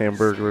war of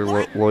hamburger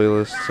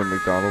loyalists and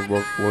McDonald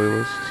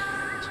loyalists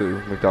to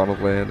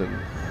McDonald land and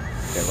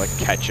Yeah, like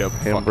ketchup,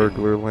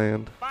 hamburger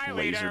land? fucking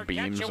laser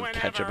beams of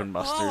ketchup and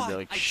mustard. They're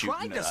like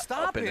shooting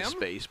up into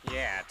space.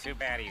 Yeah, too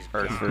bad he's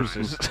Earth gone.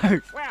 versus.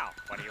 Well,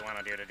 what do you want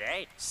to do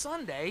today?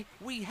 Sunday,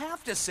 we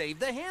have to save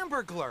the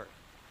Hamburglar.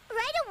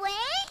 Right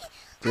away?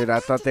 Dude, I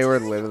thought they were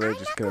literally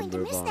just gonna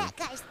move on. That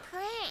guy's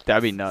prank.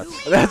 That'd be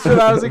nuts. That's what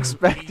I was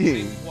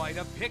expecting. Quite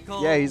a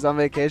pickle. Yeah, he's on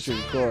vacation.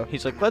 Cool.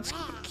 He's like, let's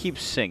keep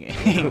singing.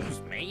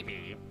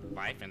 Maybe.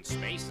 Life in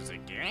space is a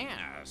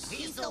gas.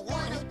 He's the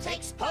one who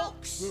takes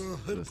pokes.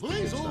 And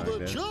plays all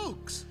the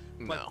jokes.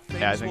 No. Things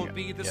Yeah, I think- won't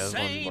be the yeah, there's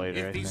one same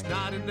later, I if he's think.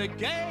 not in the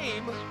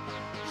game.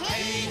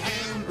 Hey,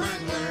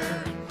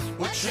 Hamburglar,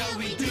 what shall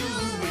we do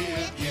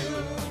with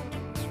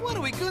you? What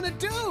are we gonna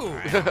do?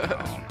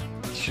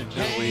 Should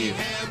just leave.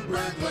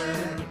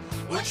 Hamburglar,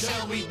 what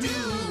shall we do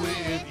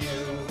with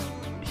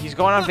you? He's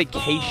going on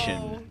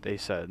vacation, they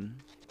said.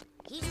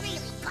 He's really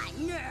got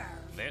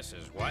nerve. This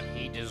is what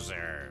he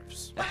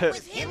deserves. But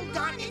with him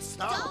gone, it's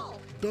stalled.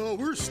 No,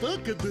 we're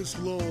stuck in this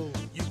lull.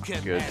 You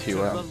can Good, add to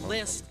T.Y. the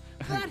list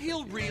that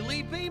he'll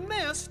really be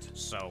missed.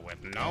 So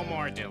with no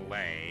more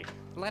delay,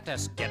 let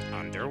us get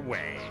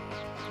underway.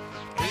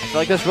 I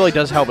feel like this really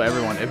does help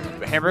everyone. If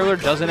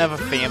Hamburglar doesn't have a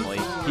family,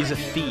 he's a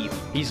thief.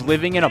 He's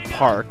living in a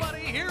park. Buddy,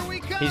 here we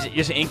go. He's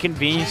just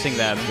inconveniencing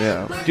them.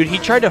 Yeah. Dude, he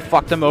tried to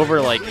fuck them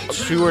over like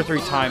 2 or 3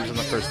 times in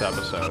the first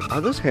episode.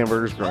 Are those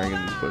hamburgers growing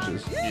in these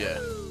bushes? Yeah.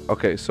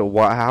 Okay, so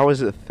how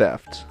is it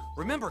theft?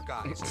 Remember,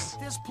 guys, this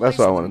That's place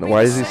what I want to wouldn't know. be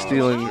Why the is he same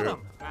stealing? without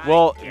him.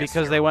 Well, I guess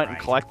because they you're went and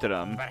right. collected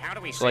them. But how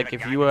do we So, save like, a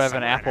if guy you from have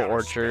an somewhere apple in outer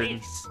orchard,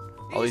 space?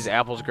 all these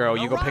apples grow,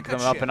 you go pick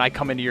them up, and I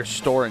come into your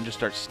store and just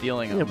start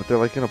stealing them. Yeah, but they're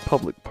like in a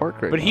public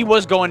park right But now. he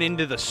was going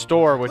into the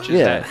store, which is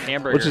Yeah, that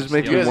hamburger. which is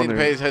making You me guys need to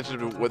wonder. pay attention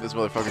to what this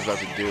motherfucker's about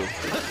to do.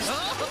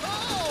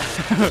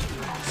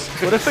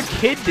 What if a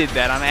kid did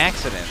that on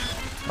accident?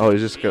 Oh,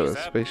 he's just got a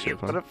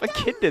spaceship, What huh? if a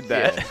kid did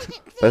that?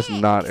 That's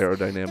not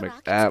aerodynamic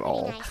at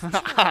all.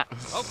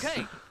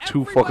 Okay.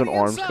 2 everybody fucking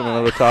arms inside. coming out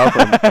of the top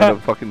and a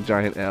fucking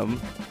giant M.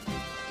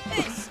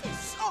 This is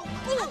so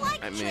cool.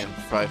 I mean,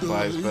 probably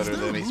flies better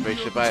than any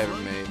spaceship I ever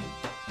made.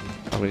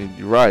 I mean,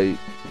 you're right.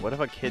 What if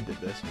a kid did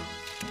this?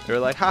 They were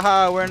like,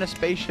 haha, we're in a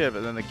spaceship,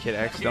 and then the kid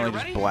accidentally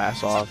just ready?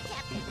 blasts off.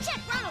 Check,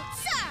 Ronald,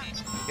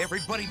 sir.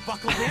 Everybody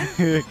buckled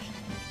in.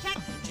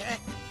 Check.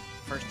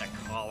 First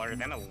a collar,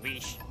 then a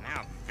leash.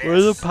 Now this.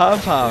 Where's the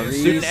pom-poms?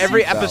 Dude, in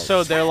every Seatbelts.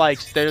 episode, they're like,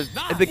 there's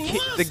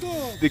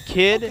the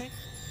kid,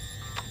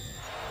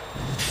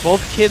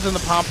 both kids and the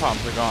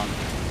pom-poms are gone.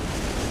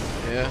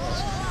 Yeah.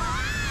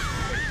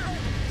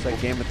 It's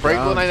like Game of Thrones.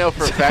 Franklin, I know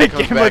for a fact,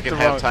 comes Game back of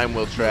and have Thrones. time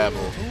will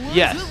travel.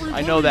 Yes,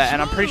 I know that,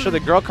 and I'm pretty sure the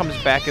girl comes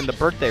back in the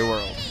birthday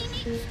world.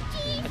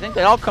 I think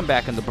they all come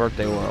back in the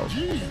birthday world.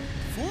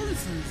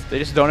 They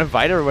just don't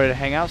invite everybody to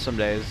hang out some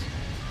days.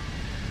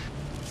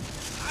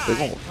 They're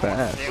going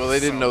fast. Well, they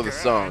didn't know the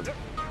song.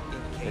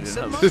 They didn't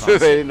know They the song.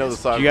 didn't know the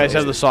song. Do you guys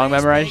have the song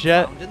memorized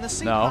yet? Found in the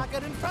seat No.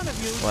 pocket in front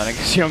of you. Well, then I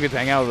guess you don't get to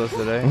hang out with us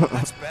today.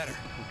 That's better.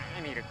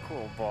 I need a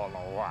cool bowl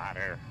of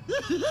water.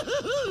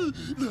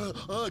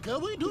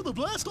 Can we do the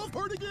blast-off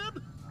part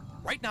again?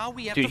 Right now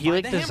we have Dude, to he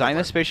find like the designed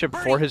the Hamburglar. spaceship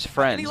Bernie, for his any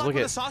friends. luck Look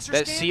with at a saucer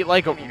that stand? seat,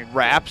 like I need a cool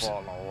wraps. bowl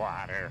of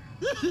water.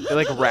 It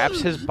like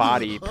wraps his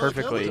body Can we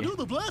perfectly, do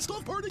the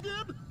blast-off part again?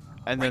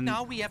 and Right then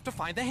now we have to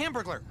find the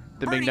Hamburglar.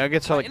 the Bernie,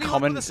 McNuggets are like any luck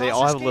coming. with a They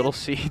all saucer have little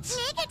stand? seats,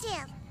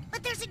 Negative.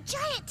 But there's a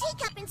giant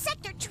teacup in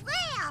Sector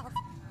 12.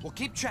 We'll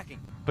keep checking.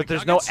 but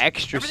there's no McNuggets,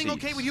 extra Everything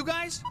seats. okay with you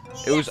guys?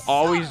 It was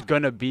always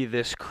gonna be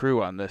this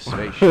crew on this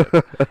spaceship.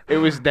 It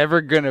was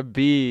never gonna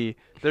be.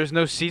 There's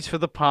no seats for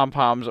the pom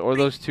poms or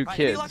those 2 Any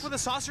kids. luck with a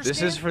saucer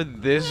This is stand? for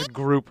this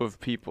group of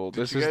people.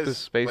 Did This you is guys the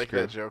space like crew.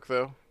 that joke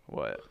though?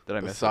 What did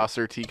I The miss?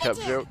 saucer teacup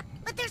Negative. joke.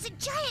 But there's a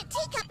giant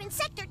teacup in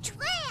Sector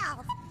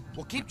 12.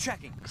 We'll keep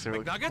checking. they're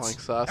like McNuggets, flying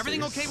saucers.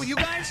 everything okay with you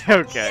guys?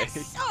 Okay. Yes,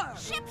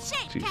 sir. Ship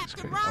shape, Jesus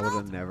Captain Christ. I would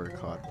Ronald. have never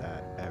caught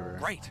that ever.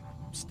 Great.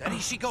 Steady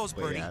she goes,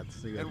 But Bertie. yeah, it's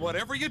a good And one.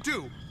 whatever you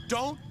do,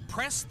 don't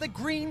press the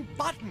green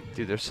button.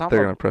 Dude, there's something.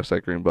 They're gonna press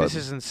that green button. This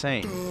is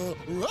insane.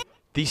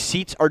 These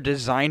seats are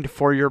designed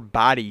for your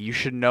body. You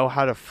should know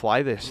how to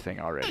fly this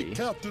thing already.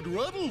 Captain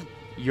Ronald.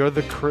 You're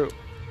the crew.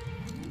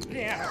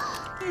 Yeah.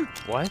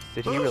 What?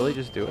 Did he really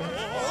just do it?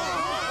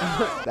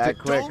 That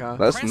quick, Don't huh?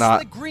 That's press not-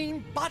 the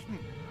green button.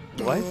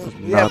 What?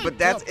 Yeah, Not- but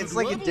it's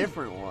like a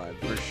different one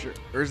for sure.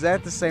 Or is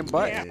that the same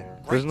button?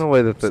 There's no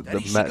way that the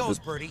Steady she goes,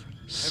 Bertie.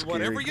 And scary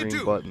whatever you green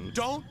do, button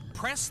don't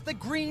press the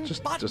green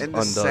button. just And the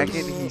undoes.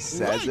 second he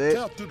says Right, it,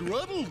 Captain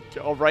Ronald.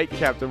 All right,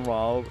 Captain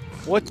Ronald.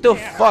 What the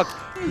fuck?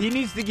 He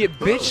needs to get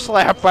bitch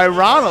slapped by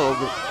Ronald.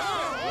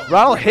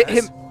 Ronald hit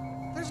him.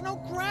 There's no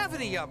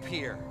gravity up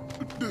here.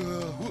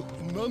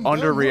 None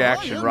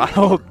Underreaction, down my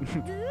Ronald.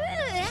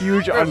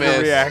 Huge Grimace.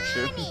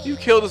 underreaction. You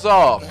killed us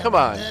all. Come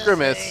on,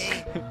 Grimace.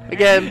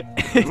 Again.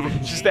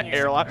 Just the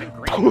airlock.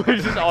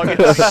 It just all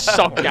gets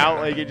sucked out.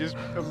 Like it just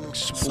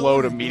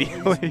explode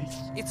immediately.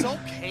 It's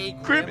okay,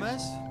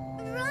 Grimace. Grimace.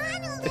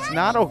 Ronald, It's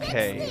not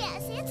okay.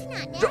 Yes, it's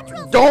not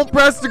natural. Don't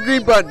press the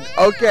green button.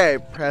 Okay,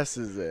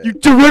 presses it. You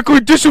directly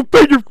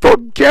disobeyed your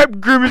fucking Captain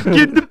Grimace.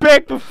 Get in the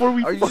back before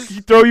we Are you fucking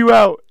just- throw you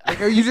out.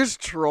 Like, are you just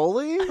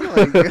trolling?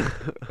 Like,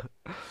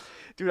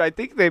 Dude, I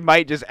think they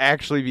might just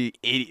actually be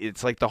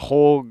idiots. Like the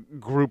whole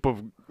group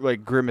of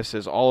like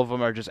Grimaces, all of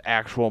them are just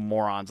actual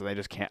morons, and they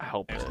just can't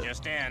help it.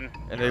 Just in.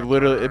 And they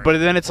literally, but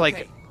then it's like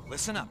Okay,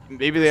 listen up.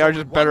 maybe they are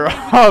just One better way we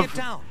can off get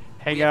down.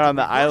 hanging We have out to on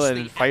the reverse island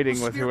the and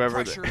fighting with atmospheric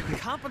whoever pressure that, and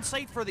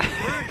compensate for the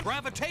Earth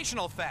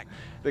gravitational effect.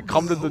 that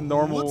come to the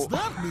normal What's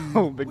that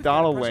mean?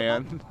 McDonald press a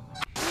land.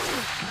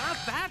 Not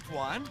that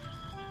one.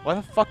 Why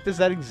the fuck does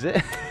that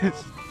exist?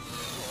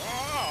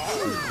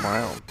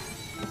 Wow.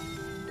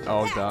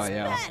 Oh, duh,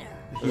 yeah.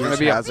 he gonna just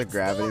be a- has a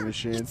gravity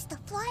machine. It's the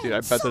flying Dude, I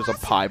bet there's a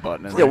saucer. pie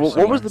button in Yeah, there.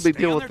 what was the somewhere. big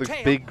deal with the Stay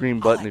on their big green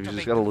button if you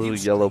just I'll got a little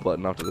activate yellow the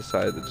button off to the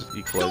side that just Don't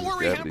equalizes worry,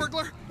 gravity?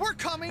 Hamburglar. We're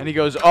coming. And he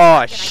goes,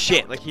 oh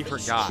shit, like he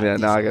forgot. Yeah,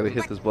 now I gotta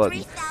hit this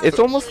button. 3,000 It's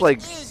almost years like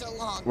is a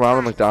long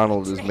Ronald time.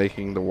 McDonald is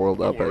making the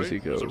world up as he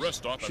goes.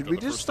 Should we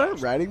just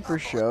start writing for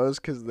shows?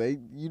 Cause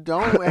you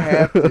don't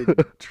have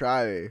to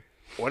try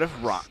What if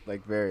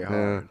like very Yeah.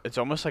 hard. It's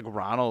almost like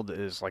Ronald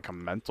is like a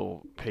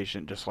mental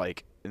patient, just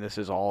like, and this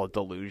is all a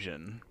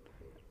delusion.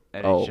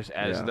 And Oh, it's just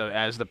yeah.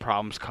 as the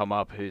problems come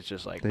up, he's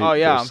just like, They- oh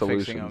yeah, I'm there's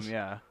fixing them. solutions.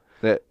 Yeah,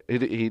 That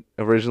he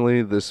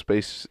originally the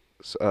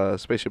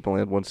spaceship will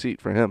land one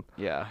seat for him.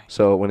 yeah,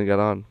 So when he got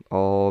on,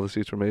 all the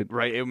seats were made.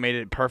 right. It made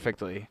it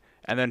perfectly.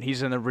 And then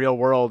he's in the real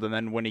world, and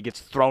then when he gets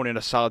thrown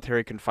into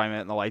solitary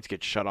confinement and the lights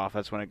get shut off,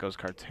 that's when it goes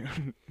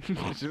cartoon.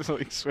 It just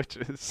like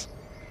switches.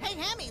 Hey,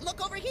 Hammy,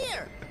 look over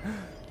here.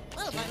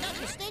 Well, if I'm not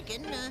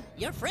mistaken,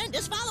 your friend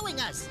is following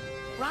us.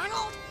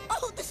 Ronald?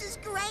 Oh, this is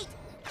great.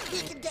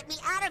 He can get me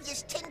out of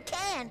this tin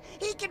can.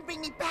 He can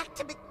bring me back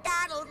to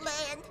McDonald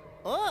Land.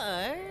 Or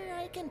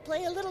I can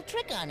play a little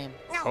trick on him.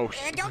 No, Oh,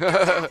 don't do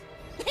that.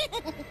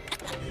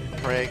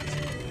 Pranked.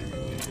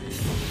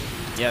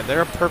 Yeah,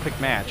 they're a perfect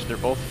match. They're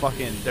both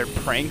fucking. Their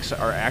pranks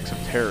are acts of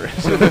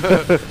terrorism.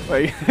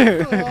 Like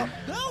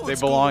they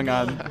belong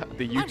on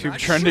the YouTube not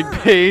trending sure.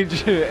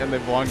 page, and they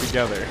belong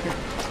together.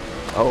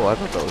 Oh, I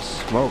thought that was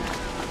smoke.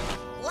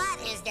 What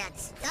is that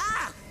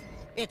stuff?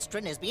 It's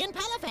Trinisbean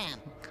Palafam.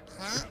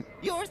 Huh?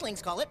 You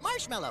Earthlings call it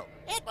marshmallow.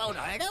 It won't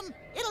hurt him.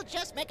 It'll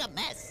just make a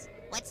mess.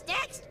 What's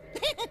next?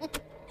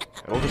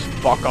 It'll just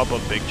fuck up a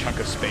big chunk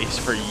of space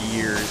for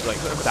years, like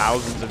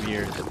thousands of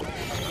years.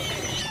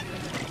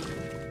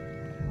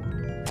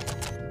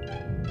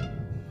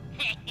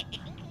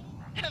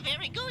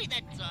 Very gooey,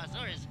 that sauce,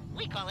 or as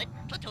we call it,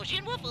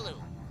 Platosian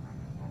Woofaloo.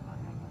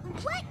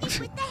 What is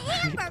with the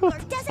hamburger?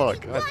 Doesn't fuck?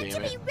 he God want damn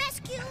to it. be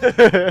rescued?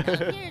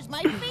 Now here's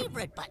my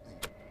favorite button.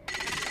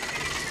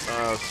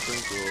 Oh,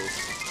 sprinkles.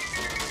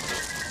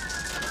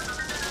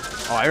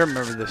 Oh, I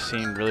remember this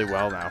scene really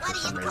well now for What do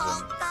some you reason.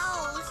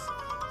 call those?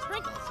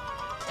 Sprinkles.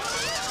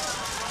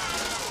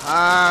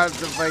 Ah,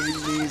 the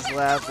fucking knees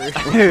laughter.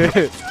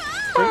 Yeah.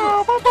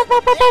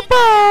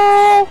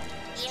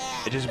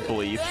 It just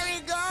bleeps. There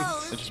he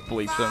goes. It just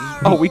bleeps him.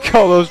 Oh, we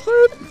call those.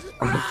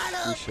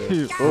 Ronald,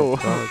 should. come Oh,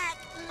 back.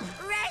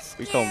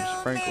 we call 'em Rescue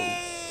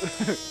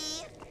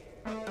sprinkles.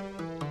 me.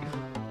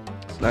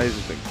 Now he's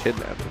just been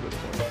kidnapped at this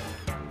point.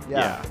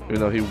 Yeah. Even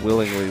though he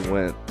willingly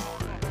went.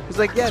 He's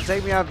like, yeah,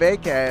 take me on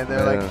vacay, and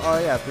they're like, Yeah. oh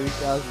yeah,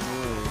 3,000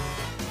 years.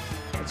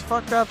 It's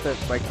fucked up that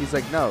like he's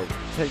like, no,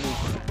 take me,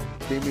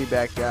 beam me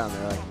back down.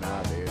 They're like,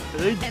 nah, dude.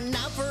 And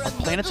now for a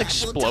Planet's good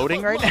laugh, we'll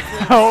exploding talk right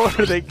about now. waffles.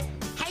 Are they?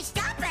 Hey,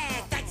 stop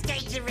it! That's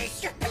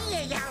dangerous. You're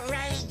being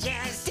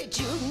outrageous. Did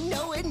you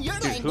know in your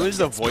Dude, language who is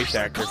the it's voice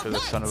not actor for called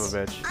this son of a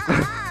nuts?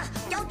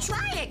 bitch? Don't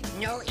try it.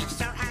 No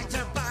ifs or ands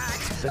or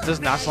buts. That does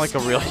not sound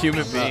like a real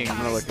human being. I'm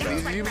gonna look it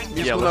up. Musical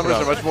Yeah, look it numbers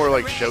up. are much more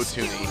like show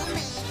tuning.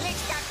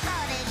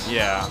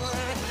 Yeah.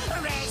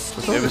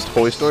 Was that his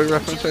Toy Story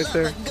reference right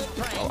there?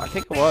 Oh, I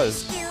think it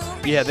was.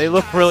 Yeah, they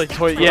look really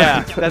toy.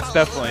 Yeah, that's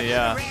definitely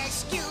yeah.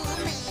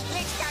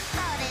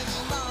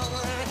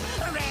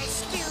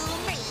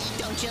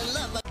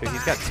 Dude,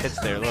 he's got tits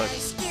there. Look.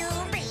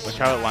 Look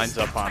how it lines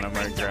up on him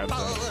where he grabs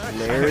them.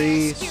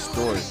 Larry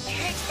Storch.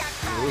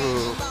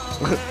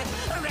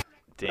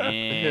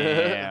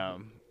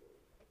 Damn.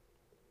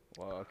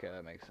 Well, okay,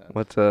 that makes sense.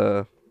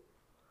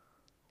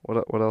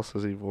 What else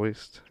has he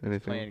voiced? Anything?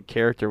 Playing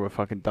character with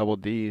fucking double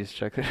D's.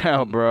 Check it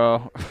out,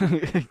 bro.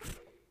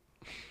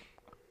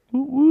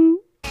 Woo woo.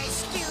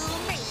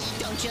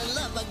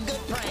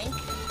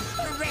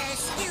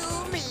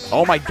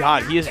 Oh my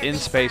god, he is in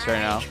space right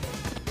now.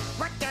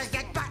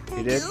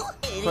 He did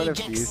quite a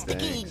few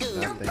things,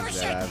 not things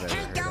that I've ever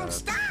heard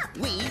of.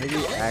 Maybe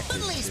he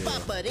acted too.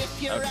 But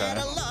if you're Okay. at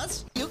a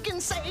loss, you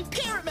can say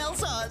caramel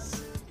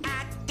sauce.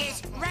 At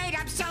this rate,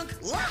 I'm sunk.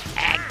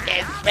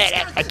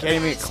 I can't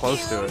even get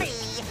close to it.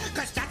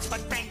 Cause that's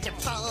what friends are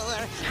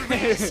for.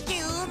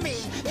 Rescue me.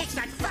 It's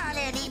not fun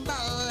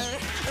anymore.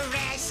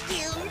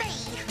 Rescue me.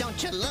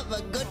 Don't you love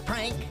a good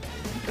prank?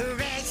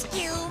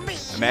 Rescue me.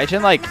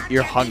 Imagine like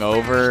you're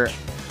hungover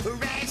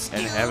Rescue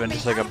and having me.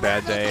 just like a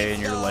bad day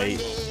and you're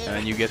late, and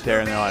then you get there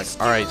and they're like,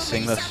 "All right,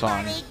 sing this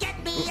song."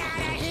 Get me out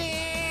of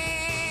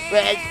here.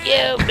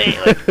 rescue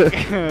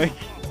me.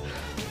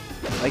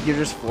 Like you're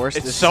just forced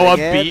to It's so sing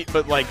upbeat, it,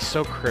 but like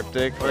so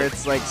cryptic. or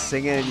it's like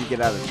singing and you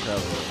get out of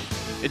trouble.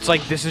 It's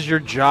like, this is your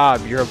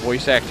job. You're a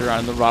voice actor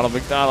on the Ronald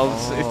McDonald.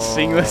 It's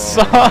sing this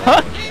song.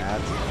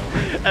 That's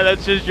And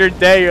that's just your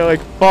day. You're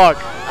like, fuck.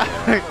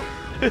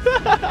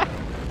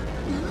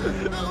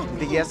 I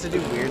think he has to do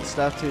weird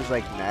stuff to his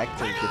like neck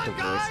to get the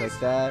voice like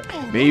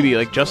that. Maybe,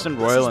 like, Justin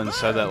Roiland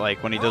said that,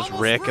 like, when he does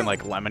Rick and,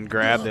 like, Lemon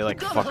Grab, they,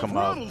 like, fuck him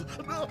up.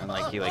 And,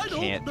 like, he, like,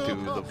 can't do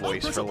the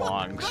voice for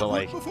long. So,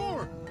 like,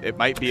 it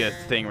might be a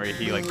thing where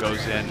he, like, goes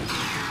in,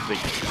 like,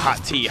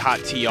 hot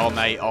tea all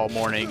night, all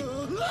morning,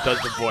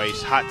 does the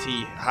voice, hot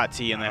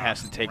tea, and then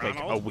has to take, like,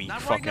 a week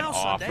fucking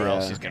off, or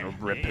else he's gonna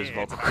rip his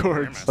vocal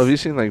cords. Have you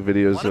seen like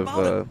videos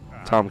of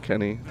Tom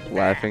Kenny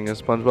laughing at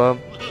SpongeBob?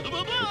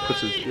 He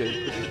puts his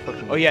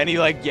fucking Oh, yeah, and he,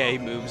 like, he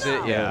moves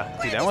it, yeah.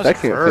 Dude, that was that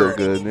can't feel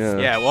good, yeah.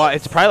 Yeah, well,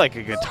 it's probably like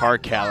a guitar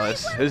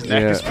callus. His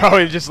neck Yeah. is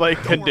probably just,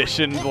 like,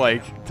 conditioned,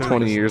 like, to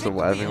 20 just- years of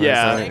laughing.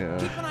 Yeah. Like that,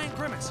 Keep an eye on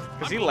Grimace.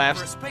 Because he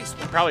laughs.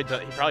 He probably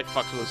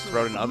fucks with his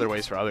throat in other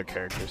ways for other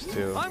characters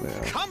too. I'm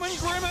coming,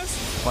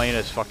 Grimace. Playing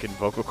his fucking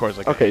vocal cords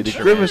like. Okay, an did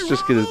instrument. Grimace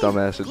just get his dumb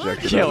ass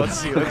ejected? Yeah, out? let's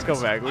see. Let's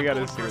go back. We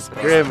gotta see what's going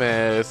on.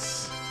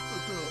 Grimace.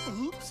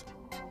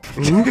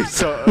 Oops.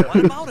 So,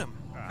 What about him?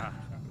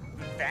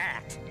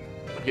 That.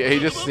 Yeah, he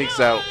just sneaks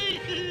out.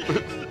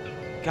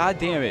 God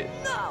damn it!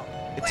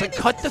 It's like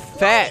cut the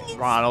fat,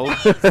 Ronald.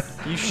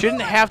 You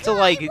shouldn't have to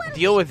like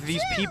deal with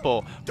these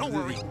people. Don't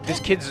worry. This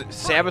kid's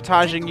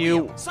sabotaging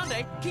you.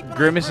 Sunday, keep an eye on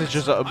Grimace is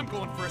just a I'm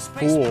going for a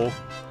space fool.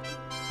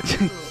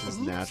 This is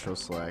natural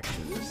selection.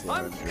 Just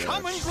let I'm him do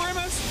coming, it.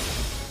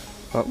 Grimace.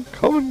 I'm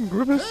coming,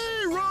 Grimace.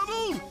 Hey,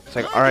 Ronald! It's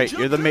like, all right,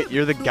 you're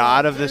the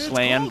god of this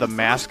land, the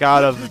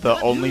mascot of the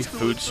only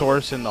food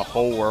source in the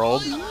whole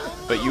world,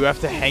 but you have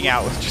to hang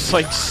out with just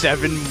like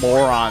 7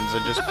 morons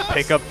and just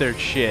pick up their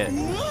shit,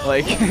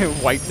 like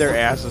wipe their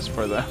asses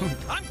for them.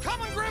 I'm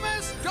coming,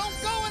 Grimace. Don't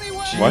go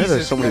anywhere. Why are there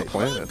Jesus so many Christ.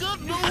 planets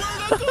Got nowhere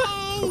to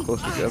go! so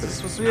close together? Is this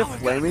supposed to be a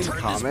flaming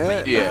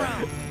comet?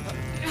 Yeah.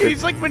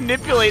 He's like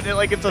manipulating it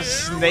like it's a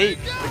snake,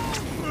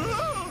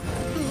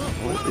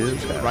 What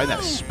is happening? right in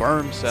that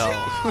sperm cell.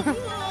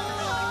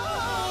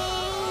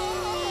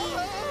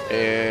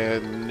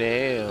 And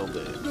nailed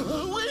it.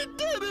 We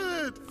did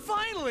it!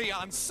 Finally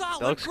on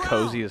solid That looks ground.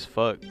 cozy as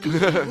fuck.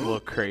 Little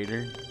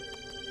crater.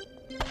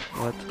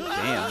 What?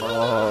 Damn.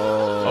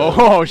 Oh.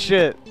 Oh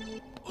shit.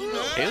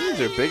 Aliens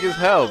are big as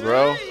hell,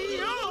 bro.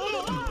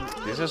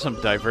 These are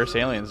some diverse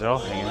aliens. They're all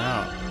hanging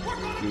out.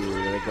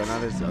 Dude, like going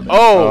on his other.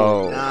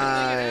 Oh,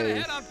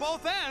 Nice. Head on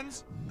both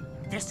ends.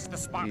 This is the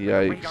spot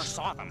where the Yikes. radar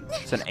saw them.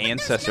 it's an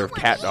ancestor of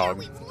cat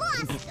dog.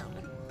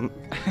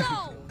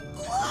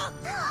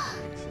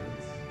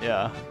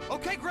 Yeah.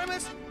 Okay,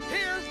 Grimace.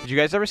 Here. Did you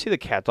guys ever see the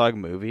cat dog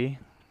movie?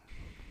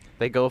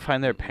 They go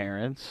find their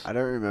parents. I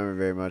don't remember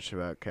very much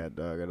about Cat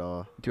Dog at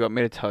all. Do you want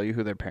me to tell you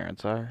who their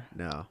parents are?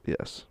 No.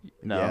 Yes.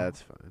 No. Yeah,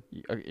 that's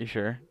fine. You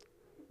sure?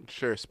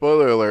 Sure.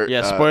 Spoiler alert.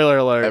 Yeah. Spoiler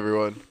alert.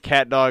 Everyone.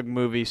 Cat dog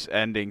movie's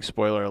ending.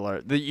 Spoiler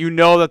alert. You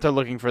know that they're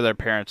looking for their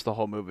parents the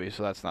whole movie,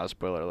 so that's not a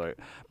spoiler alert.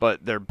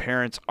 But their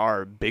parents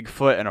are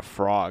Bigfoot and a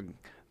frog.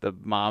 The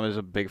mom is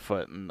a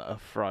Bigfoot and a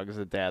frog is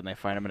the dad, and they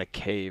find him in a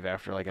cave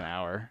after like an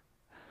hour.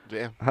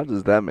 Damn. How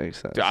does that make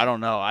sense? Dude, I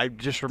don't know. I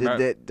just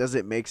remember. Does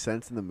it make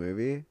sense in the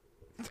movie?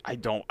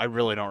 I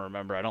really don't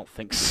remember. I don't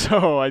think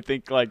so. I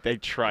think like they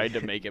tried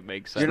to make it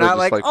make sense. You're They're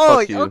not just like, like, oh,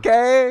 fuck you."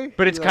 okay.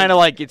 But it's You're kind of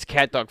like it's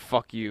cat dog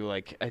fuck you.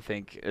 Like I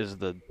think is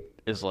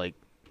like,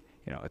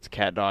 you know, it's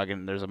cat dog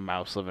and there's a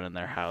mouse living in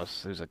their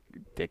house. There's a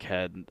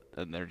dickhead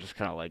and they're just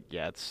kind of like,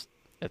 yeah, it's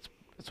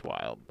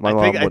wild. My I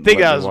mom think wouldn't that let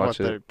me was what watch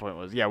it. their point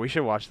was. Yeah, we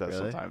should watch that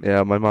Really? sometime.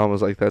 Yeah, my mom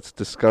was like, "That's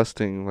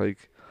disgusting."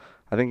 Like,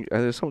 I think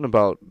there's something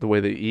about the way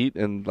they eat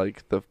and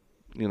like the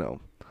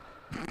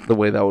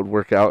way that would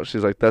work out.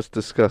 She's like, "That's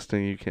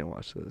disgusting. You can't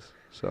watch this."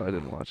 So I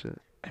didn't watch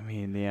it. I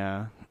mean,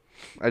 yeah.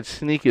 I'd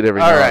sneak it every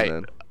All now right.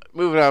 and then.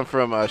 Moving on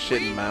from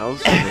shitting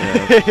mouths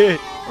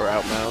or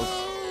out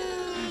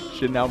mouths.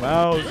 Shit now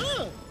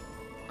mouse.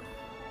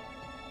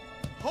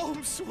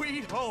 Home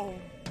sweet home.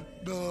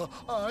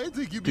 I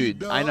think you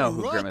Dude, mean, I know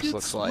who rocket, Grimace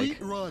looks like.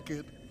 sweet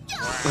Rocket.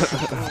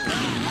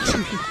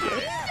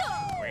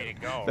 Way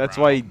to go. That's Ronald.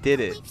 why he did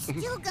it.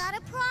 Still got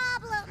a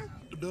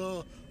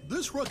problem.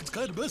 This rocket's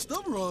kind of messed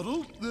up,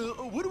 Ronald.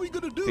 What are we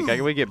gonna do? Think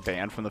I would get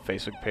banned from the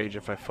Facebook page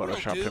if I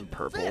photoshopped dude, him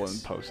purple this.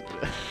 and posted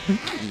it?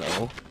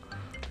 No.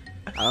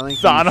 I don't think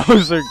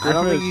Thanos or I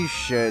don't think Grimace. you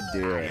should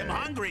do it. I'm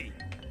hungry.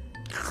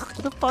 What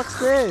the fuck's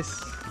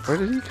this? Where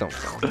did he come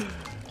from?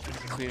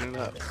 Cleaning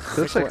up.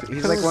 Looks like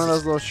He's like one of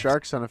those little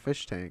sharks on a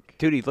fish tank.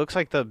 Dude, he looks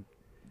like the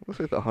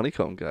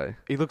honeycomb guy.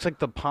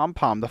 Pom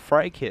Pom, the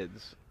Fry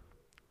Kids.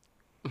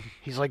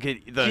 He's like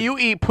Do you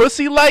eat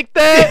pussy like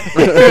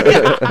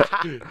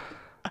that?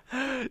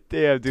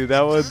 Damn, dude,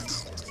 that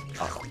was.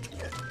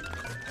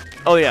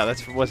 Oh yeah,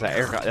 what's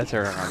that? That's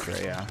Eric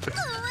Andre, yeah. Oh,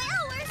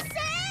 well, we're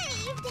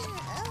saved.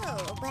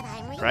 Oh, but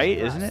I'm really Right?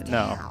 Isn't it? grossed No.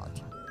 out.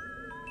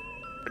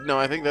 No,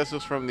 I think this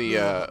was from the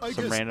I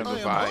Some guess random I am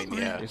Vine,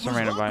 hungry. yeah. Some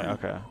random vine.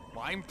 Okay.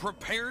 I'm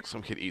prepared.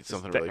 Some kid eats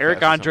something The really Eric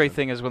fast or Andre something.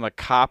 thing is when the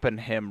cop and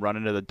him run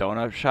into the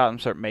donut shop and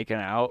start making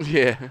out.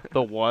 Yeah.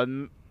 The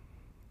one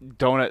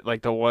donut,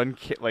 like the one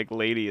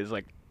lady is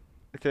like,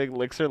 I think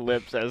licks her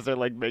lips as they're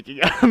like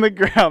making out on the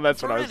ground.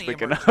 That's what I was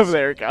thinking of,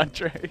 Eric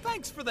Andre.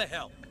 Thanks for the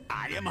help.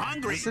 I am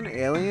hungry. Is this an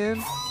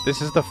alien?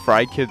 This is the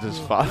Fry Kids'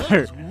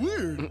 father.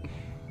 Weird.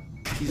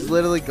 He's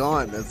literally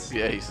gone. That's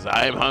Yeah, he says,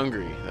 I am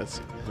hungry. That's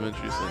him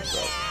introducing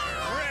himself.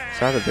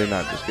 How did they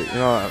not just get? You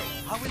know,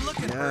 How we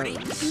looking, yeah. Birdie?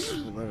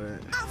 Love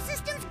it. All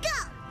systems go.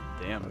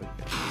 Damn,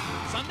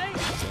 Sunday?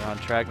 they're on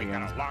track We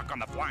got again. a lock on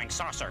the flying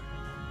saucer.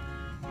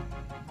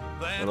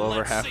 Then Little over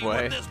let's see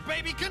halfway. what this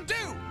baby can do.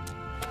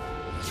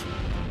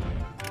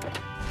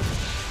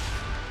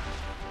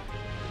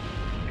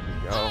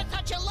 Oh, I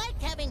thought you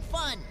liked having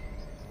fun.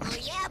 Oh,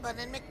 yeah, but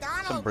in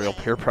McDonald. Some real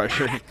peer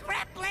pressure.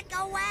 Crap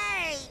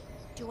away.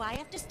 Do I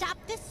have to stop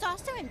this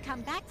saucer and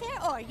come back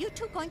there, or are you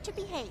two going to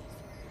behave?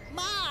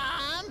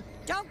 Mom,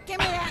 Don't give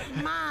me that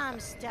mom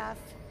stuff.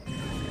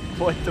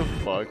 What the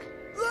fuck?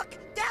 look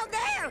down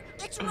there.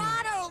 It's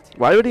Ronald.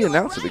 why would he You're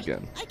announce it right.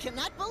 again? I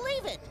cannot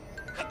believe it.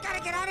 I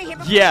gotta get out of here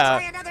before Yeah. I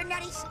try another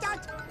nutty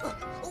stunt.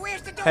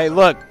 Where's the door? Hey,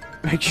 look.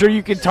 Make sure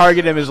you can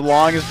target him as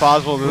long as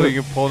possible so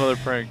you can pull another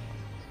prank.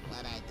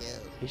 What'd I do?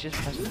 He just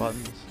pressed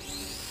buttons.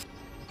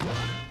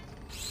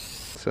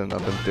 Send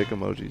nothing dick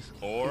emojis.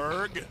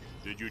 Org,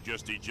 did you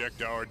just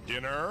eject our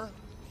dinner?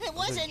 It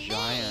wasn't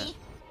giant.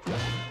 me.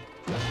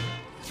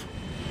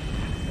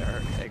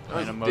 There,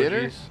 eggplant Oh,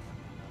 dinner? emojis.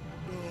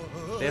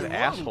 They have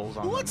assholes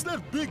on What's them.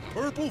 that big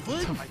purple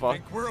thing? What the I fuck?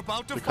 think we're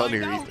about to The find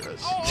culinary out.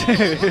 dress.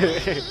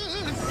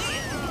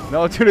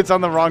 No, dude, it's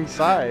on the wrong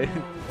side.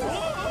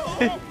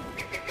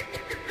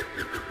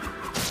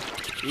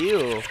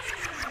 Ew.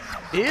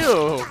 Ew.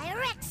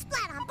 Direct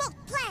splat on both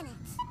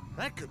planets.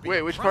 That could be Wait,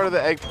 a which part of the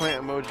problem.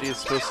 eggplant emoji is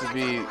supposed to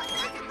be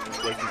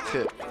like the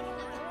tip?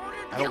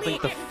 I don't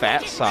think the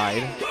fat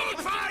side.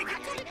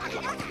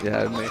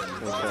 Yeah, it makes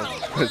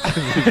no sense.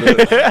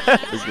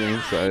 the green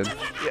side.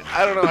 Yeah,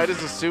 I don't know. I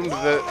just assumed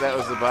that that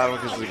was the bottom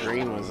because the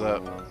green was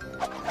up.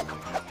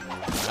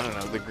 I don't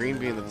know. The green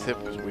being the tip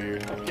was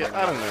weird. Yeah,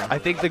 I don't know. I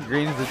think the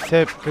green's the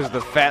tip because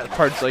the fat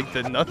part's like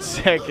the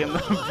nutsack and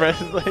the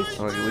breast. Like,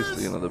 Like at least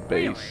the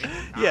base.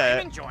 I'm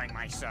yeah. enjoying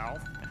myself.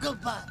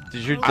 Goodbye.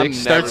 Does your I'm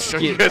dick never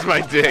start showing you skin? guys my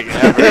dick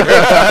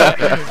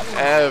ever.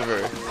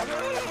 Ever.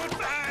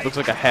 Looks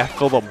like a half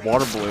filled up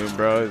water balloon,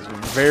 bro. It's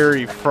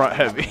very front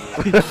heavy.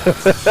 Oh,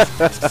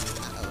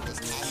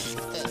 this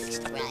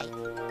tastes right.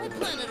 What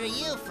planet are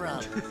you from?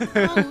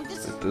 Oh, this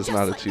is It does just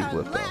not like achieve our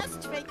liftoff.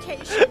 last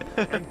vacation.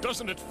 And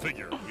doesn't it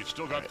figure? We've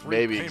still got 3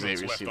 Maybe payments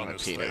Xavier's left seen on my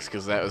this penis thing.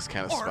 because that was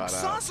kind of Our spot on.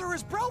 saucer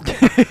is broken.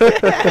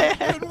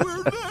 And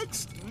we're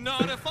next.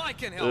 Not if I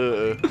can help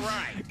it.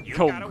 Right. You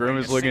Oh, got away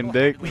Grimace to looking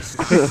dick. single-handedly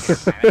start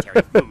this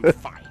planetary food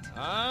fight.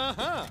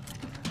 Uh-huh.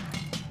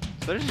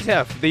 So they're just,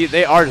 yeah,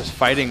 they are just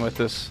fighting with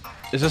this.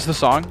 Is this the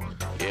song?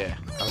 Yeah.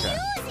 Okay.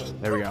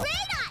 There we go. Great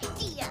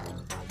idea.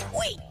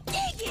 We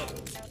dig it.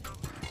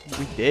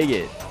 We dig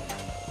it.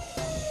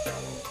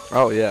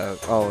 Oh yeah.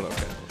 Oh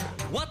okay.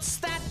 What's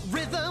that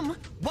rhythm?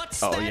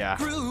 What's Oh, that yeah.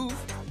 groove?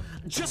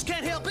 Just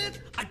can't help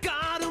it. I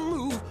gotta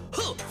move.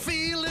 Huh,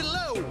 feel it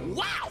low.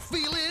 Wow,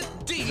 feel it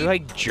deep. These are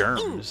like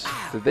germs.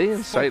 Did they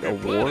incite a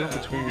war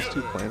between these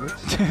two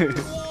planets?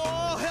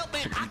 Whoa, help me,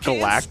 I can't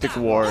Galactic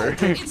stop. war.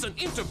 It's an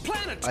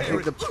interplanetary. I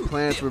think the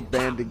planets were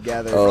band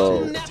together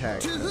Oh. to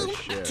attack the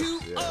ship. to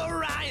Yeah.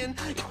 Orion.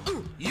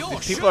 You're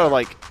These people are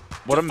like,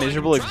 what a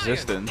miserable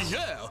existence.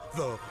 Yeah,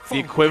 The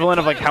equivalent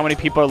of like how many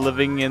people are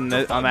living in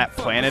on that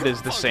planet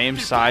is the same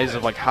size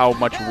of like how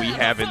much we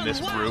have in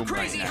this room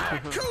right now.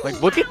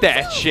 Like, look at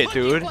that shit,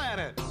 dude.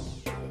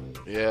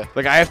 Yeah.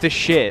 Like, I have to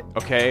shit.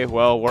 Okay,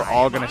 well, we're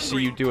all gonna see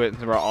you do it,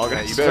 and we're all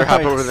gonna. You better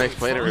hop strike. over to the next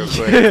planet real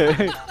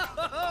quick.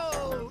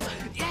 Oh,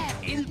 yeah,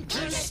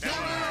 interstellar,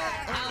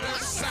 out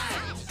of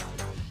sight.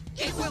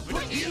 It will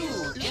put you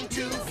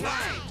into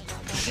flight.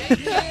 Shake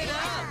it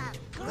up,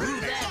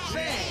 groove that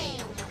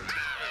thing.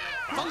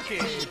 Funky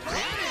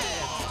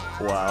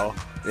planet. Wow.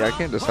 Yeah, I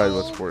can't decide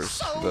what's worse,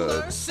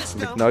 the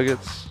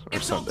McNuggets or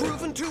It's all Sunday.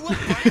 proven to a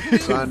brand new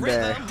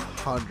Sunday, rhythm.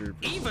 100%.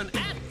 Even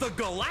at the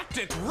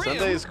galactic rim,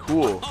 Sunday is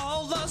cool.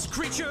 all those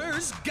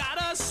creatures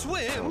gotta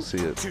swim Don't see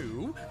it.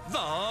 to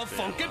the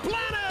funky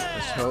planet.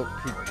 Let's hope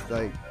he,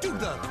 like, To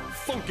the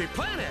funky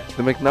planet.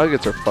 The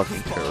McNuggets are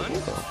fucking terrible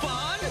though.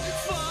 Fun,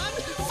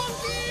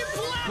 funky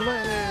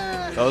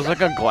planet. That was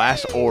like a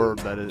glass orb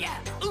that is. Yeah,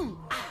 fun.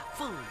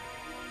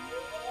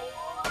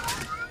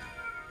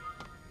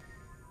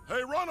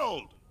 Hey,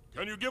 Ronald,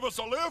 can you give us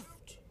a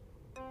lift?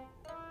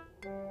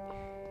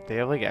 They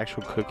have like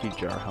actual cookie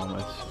jar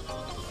helmets.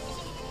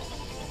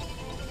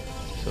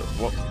 So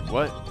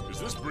what? Is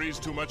this breeze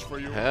too much for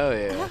you? Hell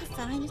yeah. Oh,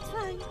 fine, it's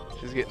fine.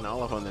 She's getting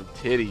all up on them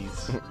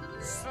titties.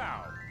 So,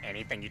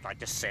 anything you'd like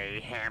to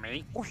say,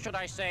 Hammy? Or should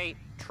I say,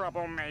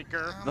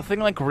 troublemaker? Nothing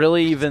like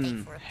really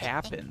even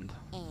happened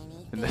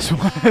in this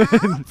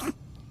one.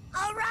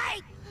 All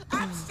right.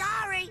 I'm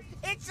sorry.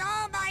 It's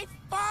all my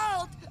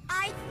fault.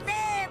 I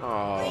fibbed.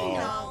 Aw. We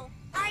know.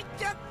 I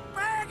took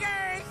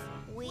burgers.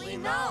 We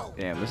know.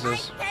 Damn, This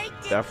is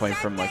definitely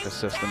from like a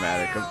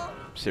systematic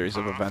series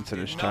of events in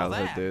his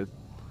childhood, dude.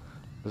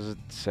 This is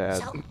sad.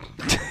 So,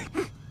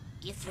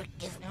 you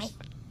forgive me?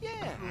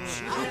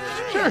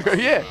 Sure,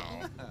 yeah.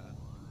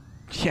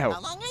 Yeah.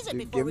 How long is it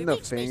Dude, before give we him the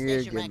reach Space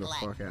finger, Station get him the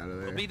Regular? fuck out of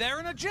We'll there. be there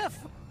in a jiff.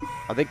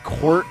 Are they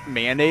court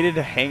mandated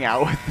to hang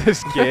out with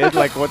this kid?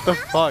 Like, what the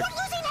fuck?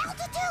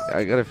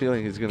 I got a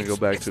feeling he's gonna go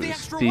back It's to the his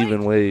extra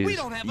Steven weight. We ways.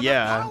 don't have enough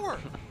Yeah. power.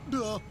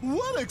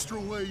 What extra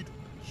weight?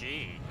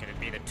 Gee, could it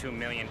be the 2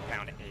 million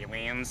pound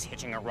aliens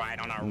hitching a ride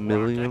on our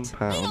Million rocket? They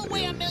pound don't weigh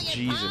a alien. million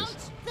Jesus.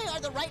 pounds. They are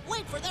the right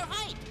weight for their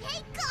height.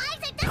 Hey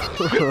guys, it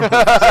doesn't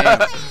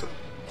matter.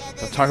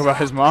 Don't talk about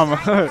his mama.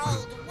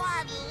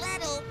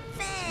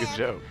 Good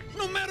joke.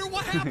 No matter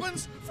what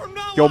happens, from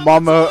now Yo, on,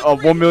 mama, let's all a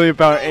agree. 1 million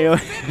pound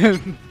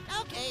alien.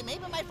 Okay,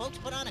 maybe my folks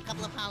put on a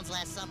couple of pounds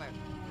last summer.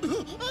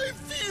 I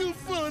feel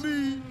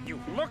funny. You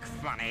look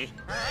funny.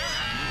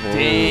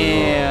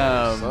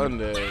 Damn.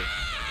 Sunday.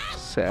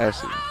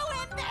 Sassy.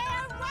 Oh, in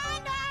there,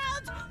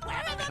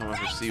 Ronald! Come on,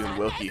 receiving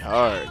Wilkie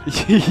hard.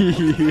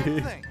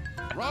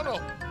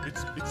 Ronald,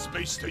 it's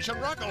Space Station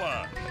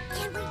Rockala.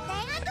 Can we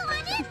land on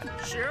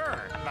it?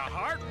 Sure, the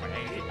hard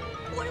way.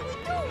 What do we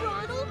do,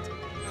 Ronald?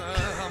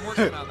 I'm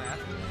working on that.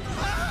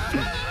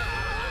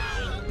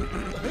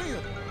 Hey,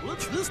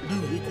 what's this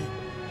doohickey?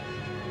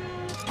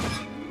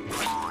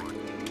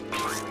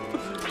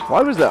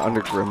 Why was that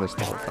under Grimace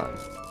the whole time?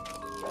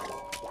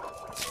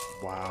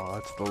 Wow,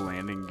 that's the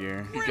landing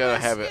gear. You gotta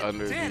have it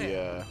under Did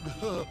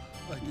the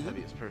I did.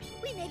 heaviest person.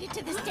 We made it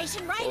to the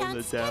station right Hold on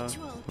it down.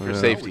 schedule. For Yeah. We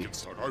safety. can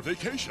start our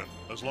vacation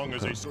as long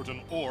as a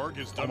certain org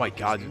is done. Oh my with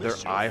god, this dude, their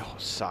mischief. eye Do you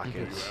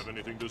sockets. have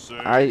anything to say?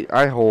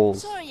 I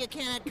holes. Sorry you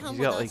can't come He's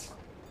with got like us.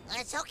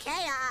 It's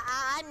okay.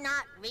 I'm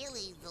not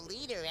really the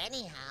leader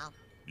anyhow.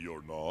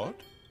 You're not?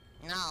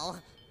 No,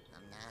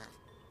 I'm not.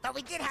 But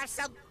we did have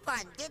some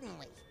fun, didn't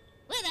we?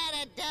 Without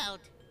a doubt.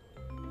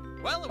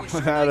 Well, it was sure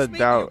Without nice a meeting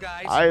doubt. you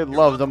guys. I You're loved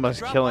welcome almost to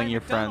drop killing by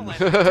your McDonald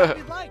friends. anytime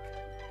you'd like.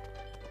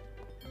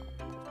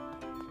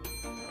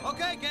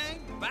 Okay,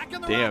 gang, back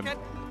in the Damn. rocket.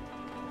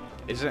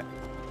 isn't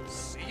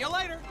See you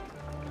later.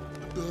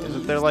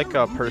 isn't there like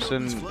a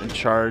person in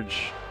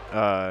charge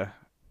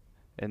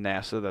in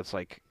NASA that's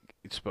like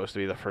it's supposed to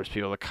be the first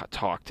people to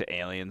talk to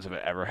aliens if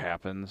it ever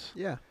happens?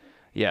 Yeah.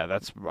 Yeah,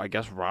 that's I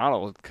guess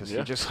Ronald because Yeah.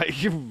 he just like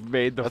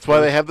made the. That's why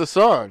they first- have the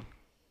song.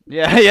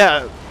 Yeah,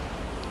 yeah.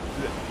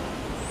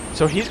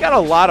 So he's got a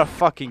lot of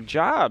fucking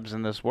jobs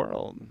in this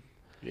world.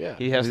 Yeah.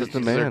 He has He's to the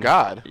He's their man.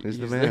 god. He's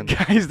the their man.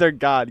 guy, he's their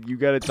god. You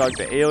gotta talk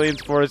to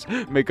aliens for us,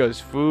 make us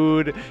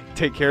food,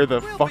 take care of the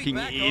We'll be fucking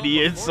back home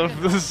idiots before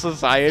of you the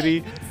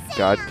society.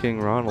 God King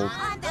Ronald.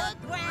 On the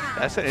ground.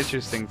 That's an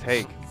interesting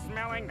take.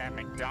 Smelling that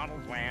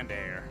McDonald land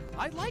air.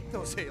 I like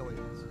those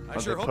aliens. I How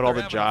sure they hope put all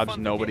they're the having a jobs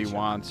fun nobody vacation.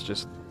 wants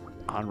just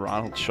on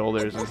Ronald's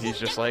shoulders, and he's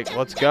just like,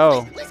 "Let's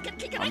go.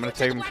 I'm gonna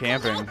take him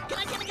camping."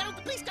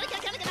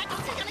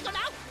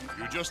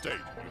 You just ate. You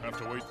have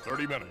to wait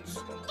 30 minutes.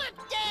 But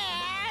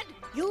Dad!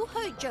 You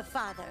heard your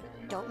father.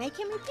 Don't make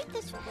him repeat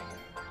this.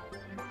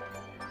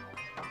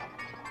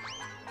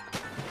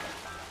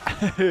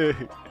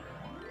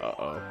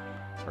 Uh-oh.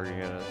 We're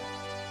gonna.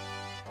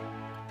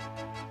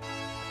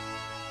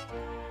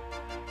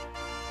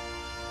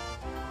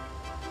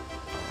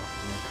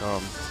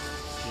 Come.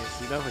 Can't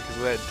see nothing because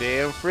of that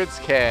damn Fritz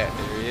cat.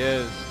 Here he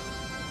is.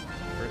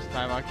 First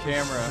time on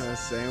camera.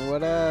 Saying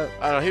what up.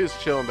 I don't know. He was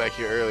chilling back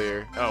here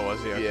earlier. Oh,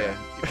 was he? Okay. Yeah.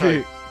 He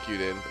probably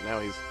cued in, but now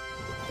he's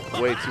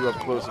way too up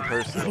close and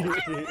personal.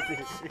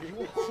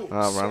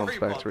 Ronald's Sorry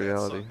back about to that,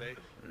 reality. Sunday.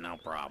 No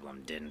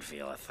problem, didn't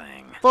feel a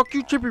thing. Fuck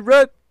you, Chippy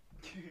Red.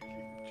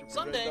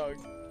 Sunday,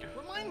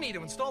 remind me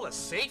to install a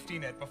safety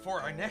net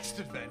before our next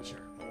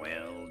adventure.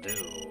 Will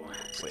do.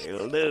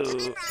 Will do.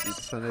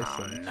 Sunday, Oh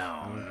Sunday.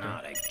 no,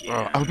 not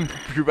Oh, again.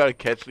 you're about to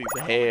catch these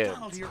hands.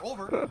 Donald here,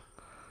 over. Hey,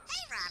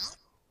 Ronald.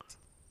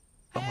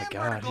 Oh my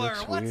god, he Hamburglar,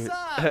 looks what's weird.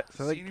 up?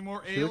 So, like, See any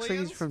more He looks like he's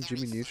aliens? from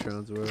Jimmy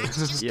Neutron's world.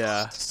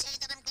 Yeah. To say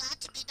that I'm glad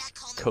to be back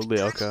home in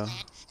Coleoco. McDonald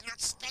land and not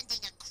spending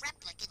a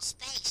creplic in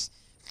space.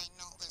 I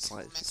know this Why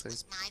whole is he mess like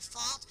was my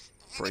fault.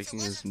 And breaking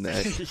if it his wasn't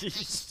neck? for me,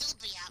 I'd still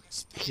be out in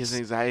space. He has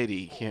anxiety.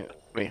 He can't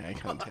make eye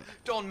contact.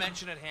 Don't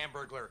mention it,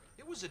 Hamburglar.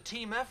 It was a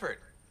team effort.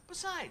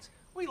 Besides,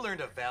 we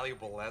learned a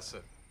valuable lesson.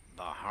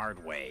 The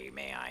hard way,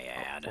 may I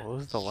add. What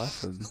was the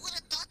lesson? Who would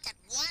have thought that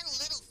one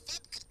little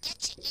fib could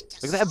get you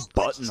into Look at that so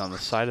button much on the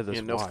side of this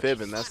Yeah, no watch.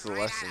 fibbing. That's the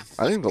lesson.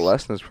 I think the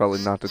lesson is probably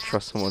not to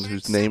trust someone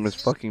whose name is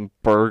fucking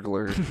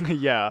Burglar.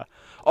 Yeah.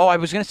 Oh, I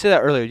was gonna say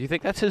that earlier. Do you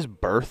think that's his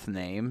birth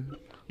name?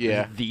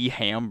 Yeah. The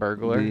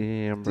Hamburglar.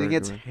 Damn I think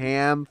it's Burglar.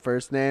 Ham,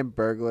 first name,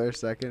 Burglar,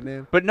 second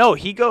name. But no,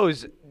 he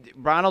goes.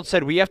 Ronald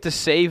said we have to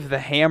save the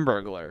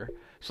Hamburglar.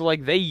 So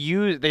like they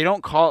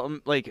don't call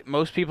him like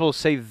most people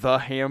say the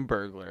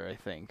Hamburglar. I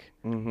think,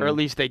 or at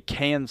least they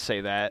can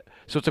say that.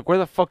 So it's like where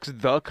the fuck's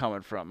the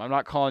coming from? I'm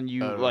not calling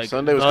you like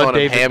Sunday was the calling him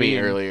David Hammy Bean.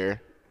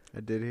 earlier.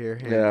 I did hear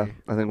Hammy. Yeah,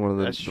 I think one of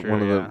That's the true,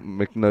 one of yeah. the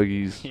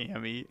McNuggies.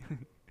 Hammy.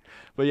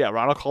 But yeah,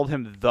 Ronald called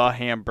him the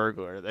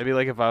Hamburglar. That'd be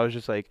like if I was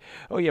just like,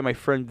 oh yeah, my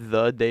friend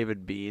the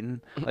David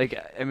Bean. Like,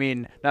 I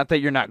mean, not that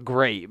you're not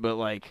great, but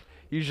like,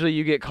 Usually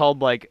you get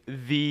called like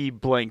the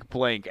blank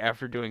blank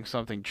after doing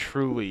something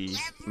truly.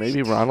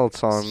 Maybe Ronald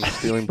saw him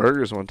stealing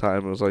burgers one time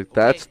and was like,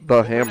 "That's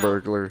the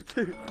Hamburglar."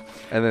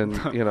 And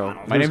then, you know,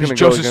 My name is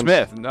Joseph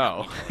Smith.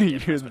 No, you're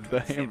the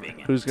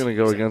Hamburglar. Who's gonna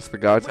go against the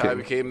God I King?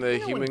 became the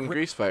human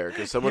grease fire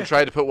because someone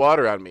tried to put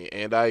water on me,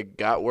 and I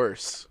got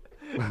worse.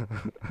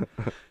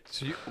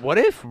 So what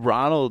if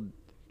Ronald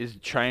is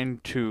trying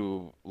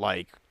to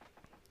like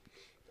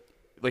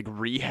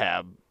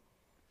rehab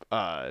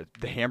the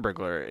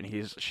Hamburglar, and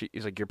he's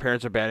like, your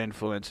parents are bad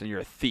influence and you're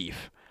a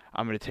thief.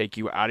 I'm gonna take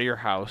you out of your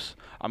house.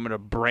 I'm gonna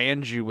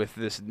brand you with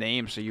this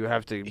name, so you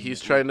have to.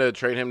 He's trying to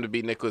train him to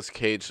be Nicolas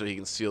Cage so he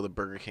can steal the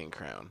Burger King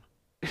crown.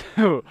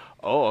 Oh,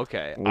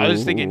 okay. I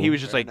was thinking he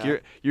was just like,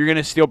 you're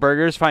gonna steal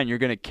burgers. Fine, you're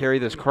gonna carry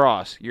this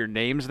cross. Your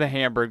name's the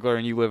Hamburglar,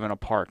 and you live in a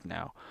park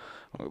now.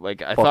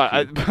 Like I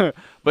thought,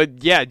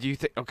 but yeah. Do you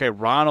think? Okay,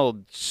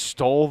 Ronald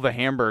stole the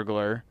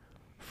Hamburglar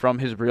from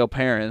his real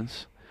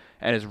parents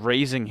and is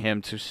raising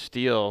him to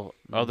steal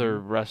other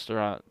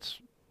restaurants'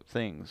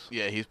 things.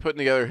 Yeah, he's putting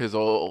together his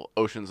old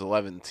Ocean's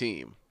 11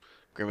 team.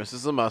 Grimace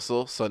is the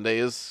muscle. Sunday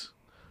is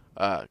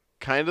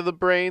kind of the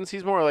brains.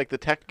 He's more like the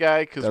tech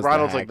guy because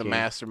Ronald's like the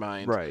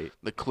mastermind, right?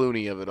 The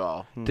Clooney of it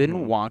all.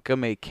 Didn't Wonka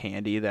make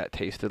candy that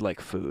tasted like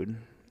food?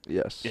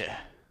 Yes. Yeah.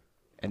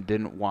 And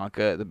didn't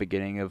Wonka at the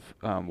beginning of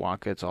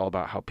Wonka? It's all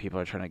about how people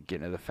are trying to get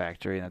into the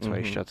factory, and that's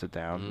why he shuts it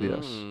down.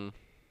 Yes.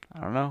 I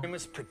don't know.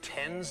 Grimace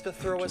pretends to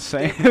throw a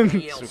saying.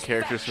 Some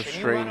characters from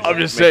strange I'm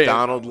just saying.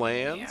 McDonald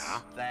lands. Yeah,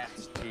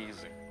 that's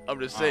teasing. I'm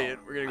just saying,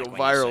 we're gonna go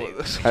viral with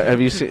this. Have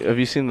you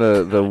seen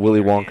the Willy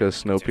Wonka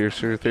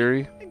Snowpiercer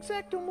theory?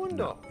 Exacto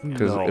mundo.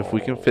 Because if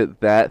we can fit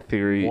that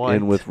theory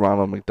in with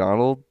Ronald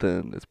McDonald,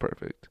 then it's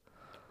perfect.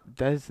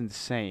 That is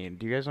insane.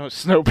 Do you guys know what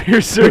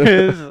Snowpiercer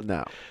is?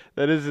 No.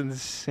 That is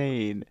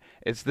insane.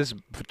 It's this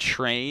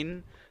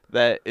train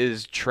that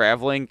is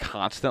traveling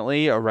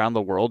constantly around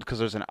the world because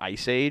there's an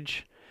ice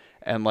age.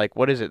 And, like,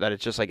 what is it? That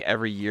it's just, like,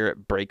 every year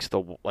it breaks a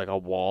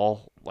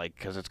wall, like,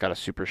 because it's got a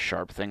super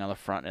sharp thing on the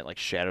front, and it, like,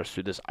 shadows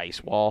through this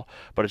ice wall.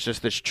 But it's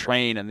just this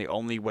train, and the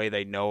only way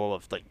they know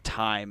of, like,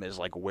 time is,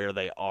 like, where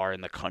they are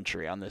in the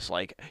country on this,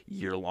 like,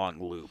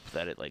 year-long loop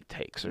that it, like,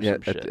 takes or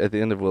some shit. At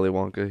the end of Willy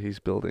Wonka, he's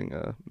building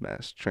a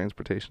mass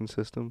transportation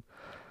system.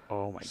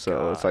 Oh, my God.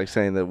 So it's like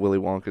saying that Willy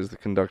Wonka is the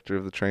conductor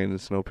of the train in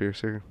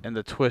Snowpiercer. And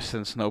the twist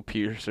in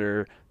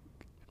Snowpiercer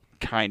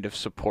kind of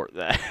support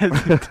that.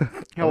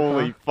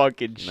 Holy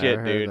fucking shit,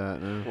 Never dude.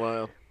 heard that, no.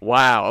 Wow.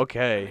 Wow,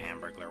 okay.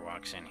 Hamburglar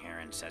walks in here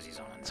and says he's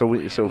on. So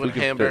if When we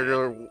can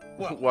Hamburger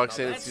walks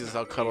in and sees us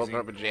all cuddled up in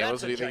our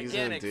pajamas, what do you think he's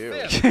going to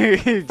do?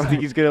 You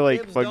think he's gonna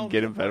like fucking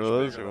get in bed with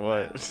us or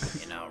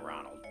what? You know,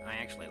 Ronald, I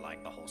actually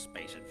like the whole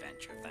space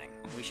adventure thing.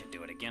 We should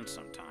do it again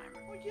sometime.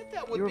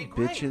 You were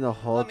bitching the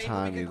whole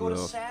time, you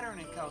little.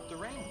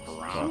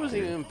 He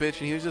wasn't even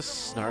bitching. He was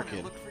just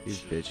snarking. He's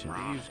bitching.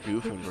 He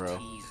was goofing, bro.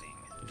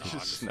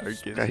 Just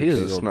snarky. God, he is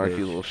a Big ol' snarky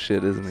bitch. little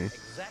shit, isn't he?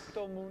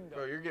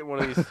 Bro, you're getting one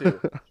of these too.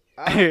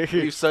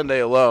 Leave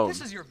Sunday alone.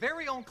 This is your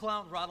very own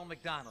clown, Ronald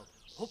McDonald.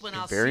 Hoping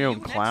I'll very see own you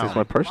next clown. time He's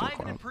my personal live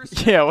and in clown.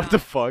 person. Yeah, what the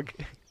fuck?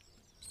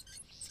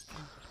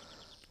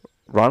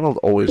 Ronald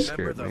always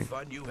Remember scared the me.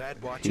 fun you had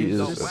He watching is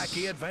the just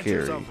wacky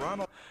adventures scary. of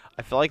Ronald?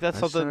 I feel like that's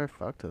I just something. never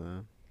fucked with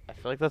him. I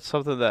feel like that's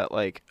something that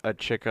like a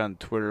chick on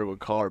Twitter would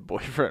call her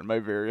boyfriend my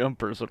very own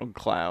personal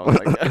clown.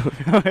 Like, I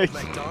feel like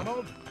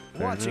McDonald?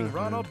 Watching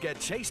Ronald get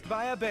chased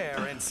by a bear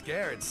and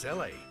scared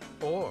silly.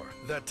 Or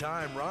the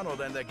time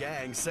Ronald and the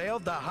gang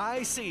sailed the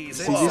high seas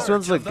See, in these search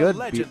ones of look the good,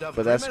 legend of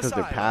but that's Grimace because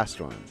they're Island.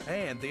 past ones.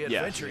 And the Yes.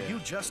 adventure you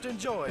just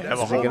enjoyed. Have as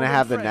a Is he whole- gonna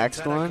have the friends next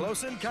had a one close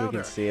so we encounter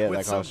can see it with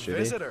like all some shitty?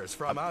 visitors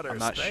from outer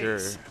not space.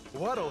 sure.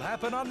 What'll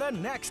happen on the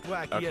next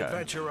wacky Okay.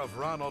 adventure of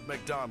Ronald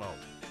McDonald?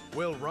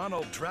 Will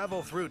Ronald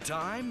travel through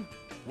time?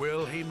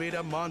 Will he meet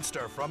a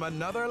monster from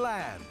another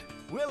land?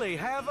 Will he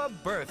have a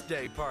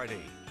birthday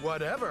party?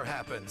 Whatever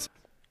happens.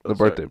 The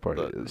birthday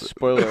party is.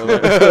 Spoiler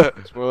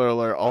alert. Spoiler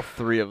alert. All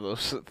three of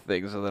those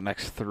things are the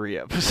next 3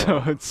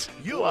 episodes.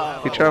 You'll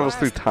have He a travels blast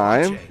through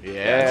time? watching.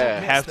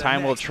 Yeah. Half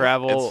time will It's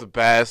travel. the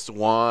best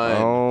one.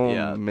 Oh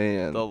Yeah,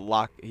 man.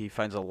 He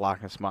finds a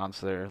Loch Ness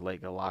monster,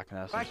 like a Loch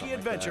Ness. Or something Wacky like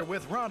adventure that.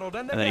 with Ronald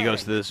and the And then he goes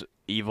gang. to this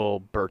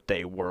evil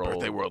birthday world.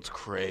 Birthday World's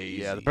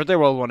crazy. Yeah, the birthday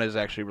world one is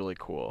actually really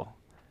cool.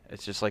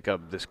 It's just like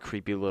this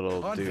creepy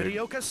little On dude.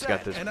 video He's cassette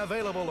got this and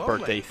available only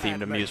birthday themed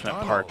at amusement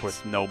park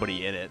McDonald's. with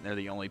nobody in it, and they're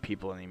the only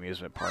people in the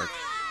amusement park.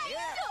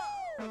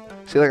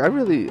 See, like I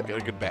Got a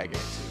good bag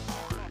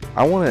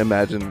attitude. want to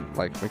imagine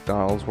like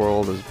McDonald's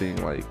world as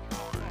being like,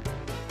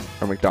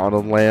 or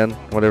McDonald land,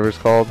 whatever it's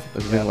called,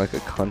 as being like a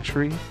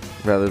country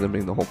rather than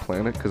being the whole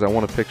planet. Because I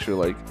want to picture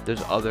like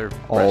There's other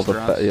all the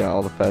restaurants.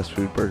 all the fast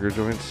food burger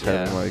joints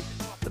having like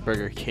the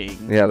Burger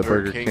King. the Burger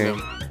Burger King.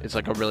 Kingdom. It's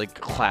like a really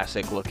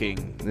classic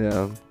looking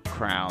Yeah,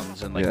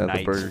 crowns and like yeah, the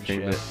knights Burger and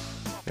Kingdom. shit.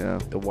 Yeah,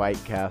 The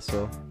White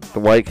Castle. the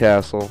White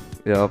Castle.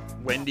 Yep.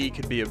 Wendy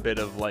could be a bit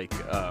of like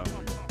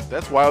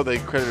That's wild they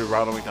credited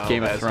Ronald McDonald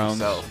Game of as Thrones,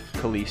 himself.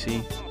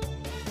 Khaleesi.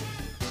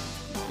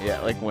 Yeah,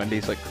 like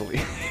Wendy's like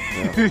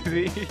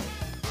Khaleesi.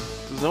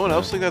 Does no one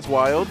else think that's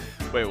wild?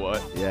 Wait,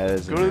 what? Yeah, it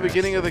is. Go to the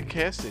beginning of the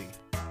casting.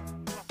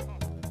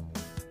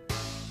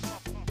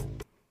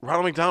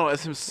 Ronald McDonald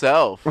as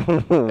himself.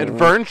 And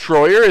Vern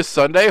Troyer is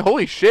Sunday?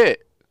 Holy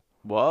shit.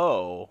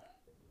 Whoa.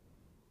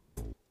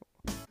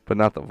 But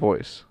not the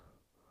voice.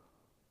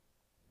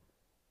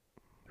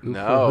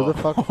 No. Who the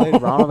fuck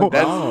played Ronald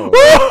McDonald?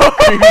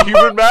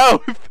 Human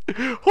mouth.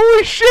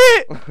 Holy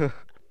shit.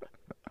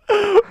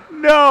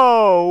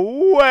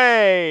 No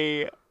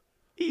way.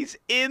 He's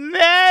in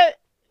that?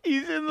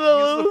 He's in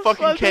the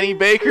fucking Kenny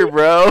Baker,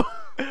 bro.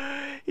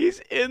 He's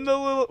in the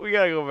little... We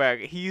gotta go back.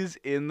 He's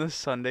in the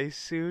Sunday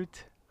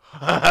suit.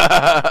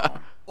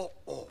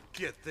 Oh,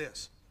 get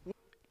this.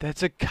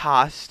 That's a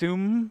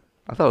costume?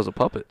 I thought it was a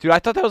puppet. Dude, I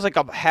thought that was like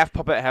a half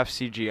puppet, half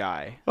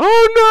CGI.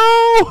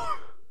 Oh, no!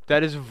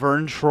 That is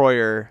Vern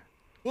Troyer.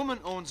 Woman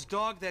owns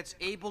dog that's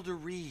able to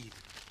read.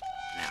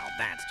 Now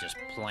that's just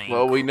plain.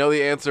 Well, we know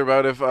the answer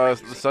about if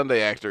the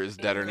Sunday actor is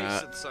dead or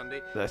not.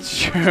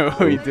 That's true.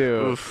 We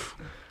do. Oof.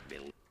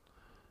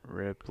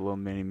 Rip little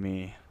mini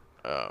me.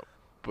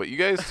 But you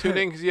guys tune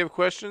in because you have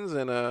questions,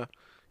 and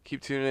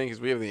keep tuning in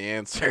because we have the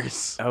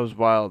answers. That was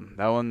wild.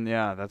 That one,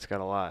 yeah, that's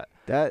got a lot.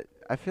 That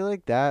I feel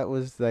like that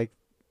was like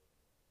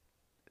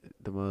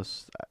the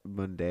most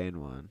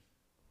mundane one.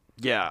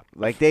 Yeah.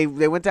 Like they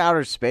went to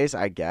outer space,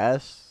 I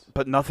guess.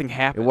 But nothing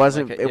happened. It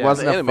wasn't. Like, It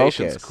wasn't the a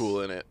animation's focus.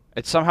 cool in it.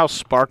 It somehow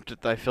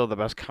sparked, I feel, the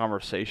best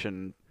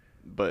conversation,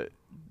 but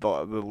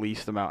the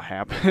least amount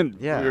happened.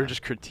 Yeah. We were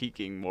just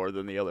critiquing more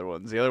than the other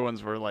ones. The other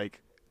ones were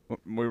like,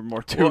 we were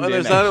more tuned Well, and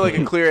in. there's not like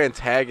a clear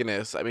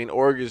antagonist. I mean,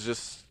 Org is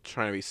just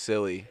trying to be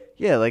silly.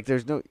 Yeah, like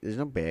there's no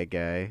bad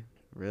guy,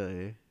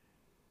 really.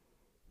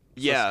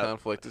 Less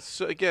conflict.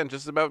 It's again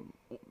just about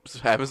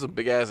having some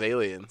big ass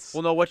aliens.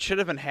 Well, no, what should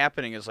have been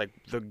happening is like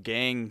the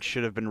gang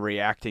should have been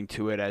reacting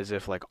to it as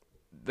if like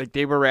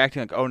they were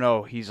reacting like, oh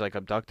no, he's like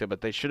abducted,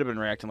 but they should have been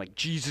reacting like,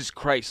 Jesus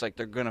Christ, like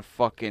they're gonna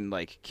fucking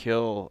like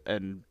kill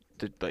and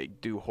like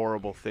do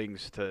horrible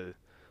things to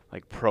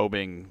like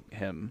probing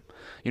him.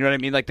 You know what I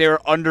mean? Like they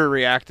were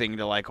underreacting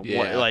to like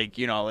what, like,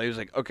 you know, it was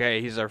like,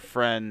 okay, he's our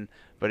friend,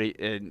 but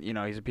you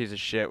know, he's a piece of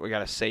shit. We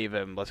gotta save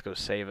him. Let's go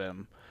save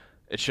him.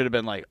 It should have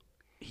been like,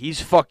 he's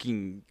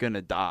fucking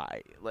gonna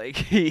die.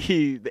 Like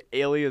the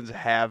aliens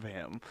have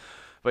him.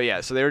 But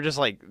yeah, so they were just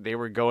like, they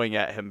were going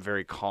at him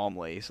very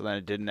calmly, so then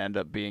it didn't end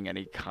up being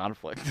any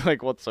conflict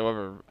like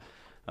whatsoever.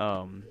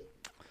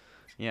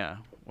 Yeah,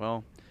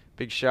 well,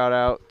 big shout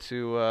out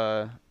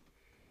to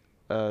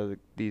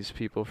these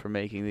people for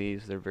making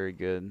these. They're very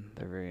good.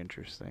 They're very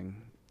interesting.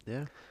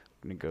 Yeah. I'm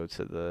gonna go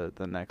to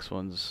the next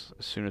ones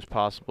as soon as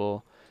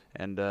possible.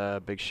 And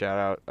big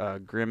shout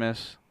out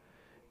Grimace.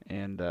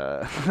 And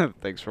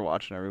thanks for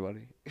watching,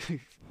 everybody.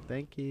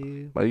 Thank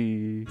you.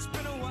 Bye.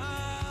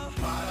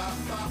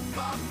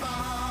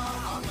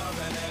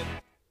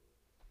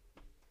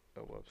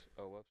 Oh, whoops.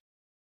 Oh, whoops.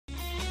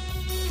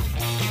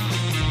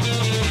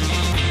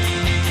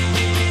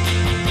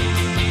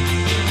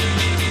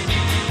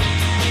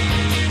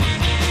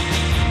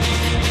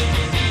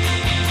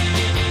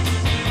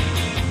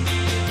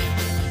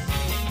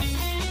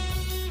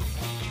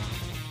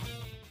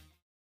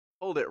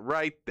 Hold it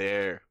right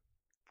there.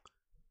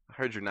 I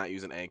heard you're not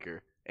using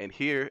Anchor, and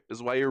here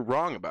is why you're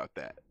wrong about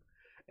that.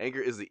 Anchor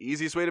is the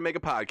easiest way to make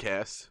a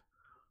podcast.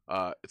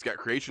 It's got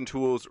creation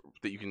tools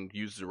that you can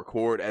use to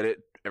record,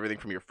 edit, everything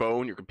from your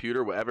phone, your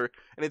computer, whatever.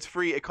 And it's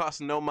free. It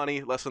costs no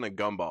money, less than a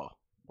gumball.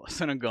 Less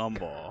than a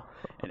gumball.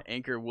 And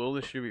Anchor will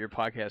distribute your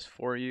podcast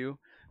for you.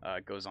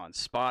 It goes on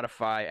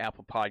Spotify,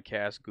 Apple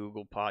Podcasts,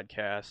 Google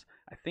Podcasts,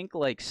 I think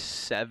like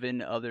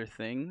 7 other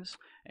things.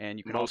 And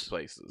you can Most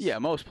places. Yeah,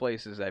 most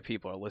places that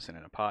people are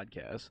listening to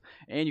podcasts.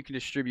 And you can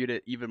distribute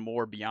it even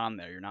more beyond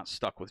there. You're not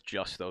stuck with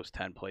just those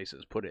 10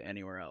 places. Put it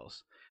anywhere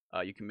else.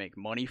 You can make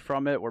money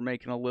from it. We're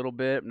making a little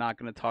bit. I'm not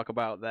going to talk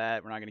about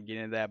that. We're not going to get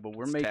into that, but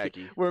we're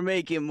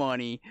making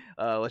money.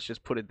 Let's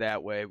just put it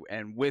that way.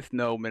 And with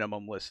no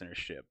minimum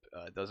listenership.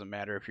 It doesn't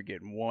matter if you're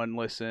getting 1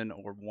 listen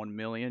or 1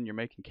 million. You're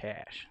making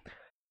cash.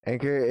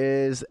 Anchor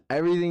is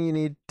everything you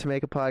need to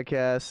make a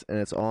podcast, and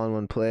it's all in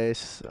one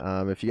place.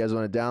 If you guys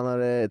want to download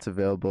it, it's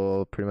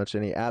available pretty much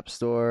any app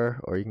store,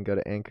 or you can go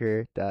to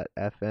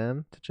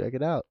anchor.fm to check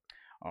it out.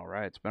 All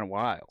right. It's been a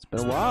while. It's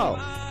been a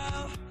while.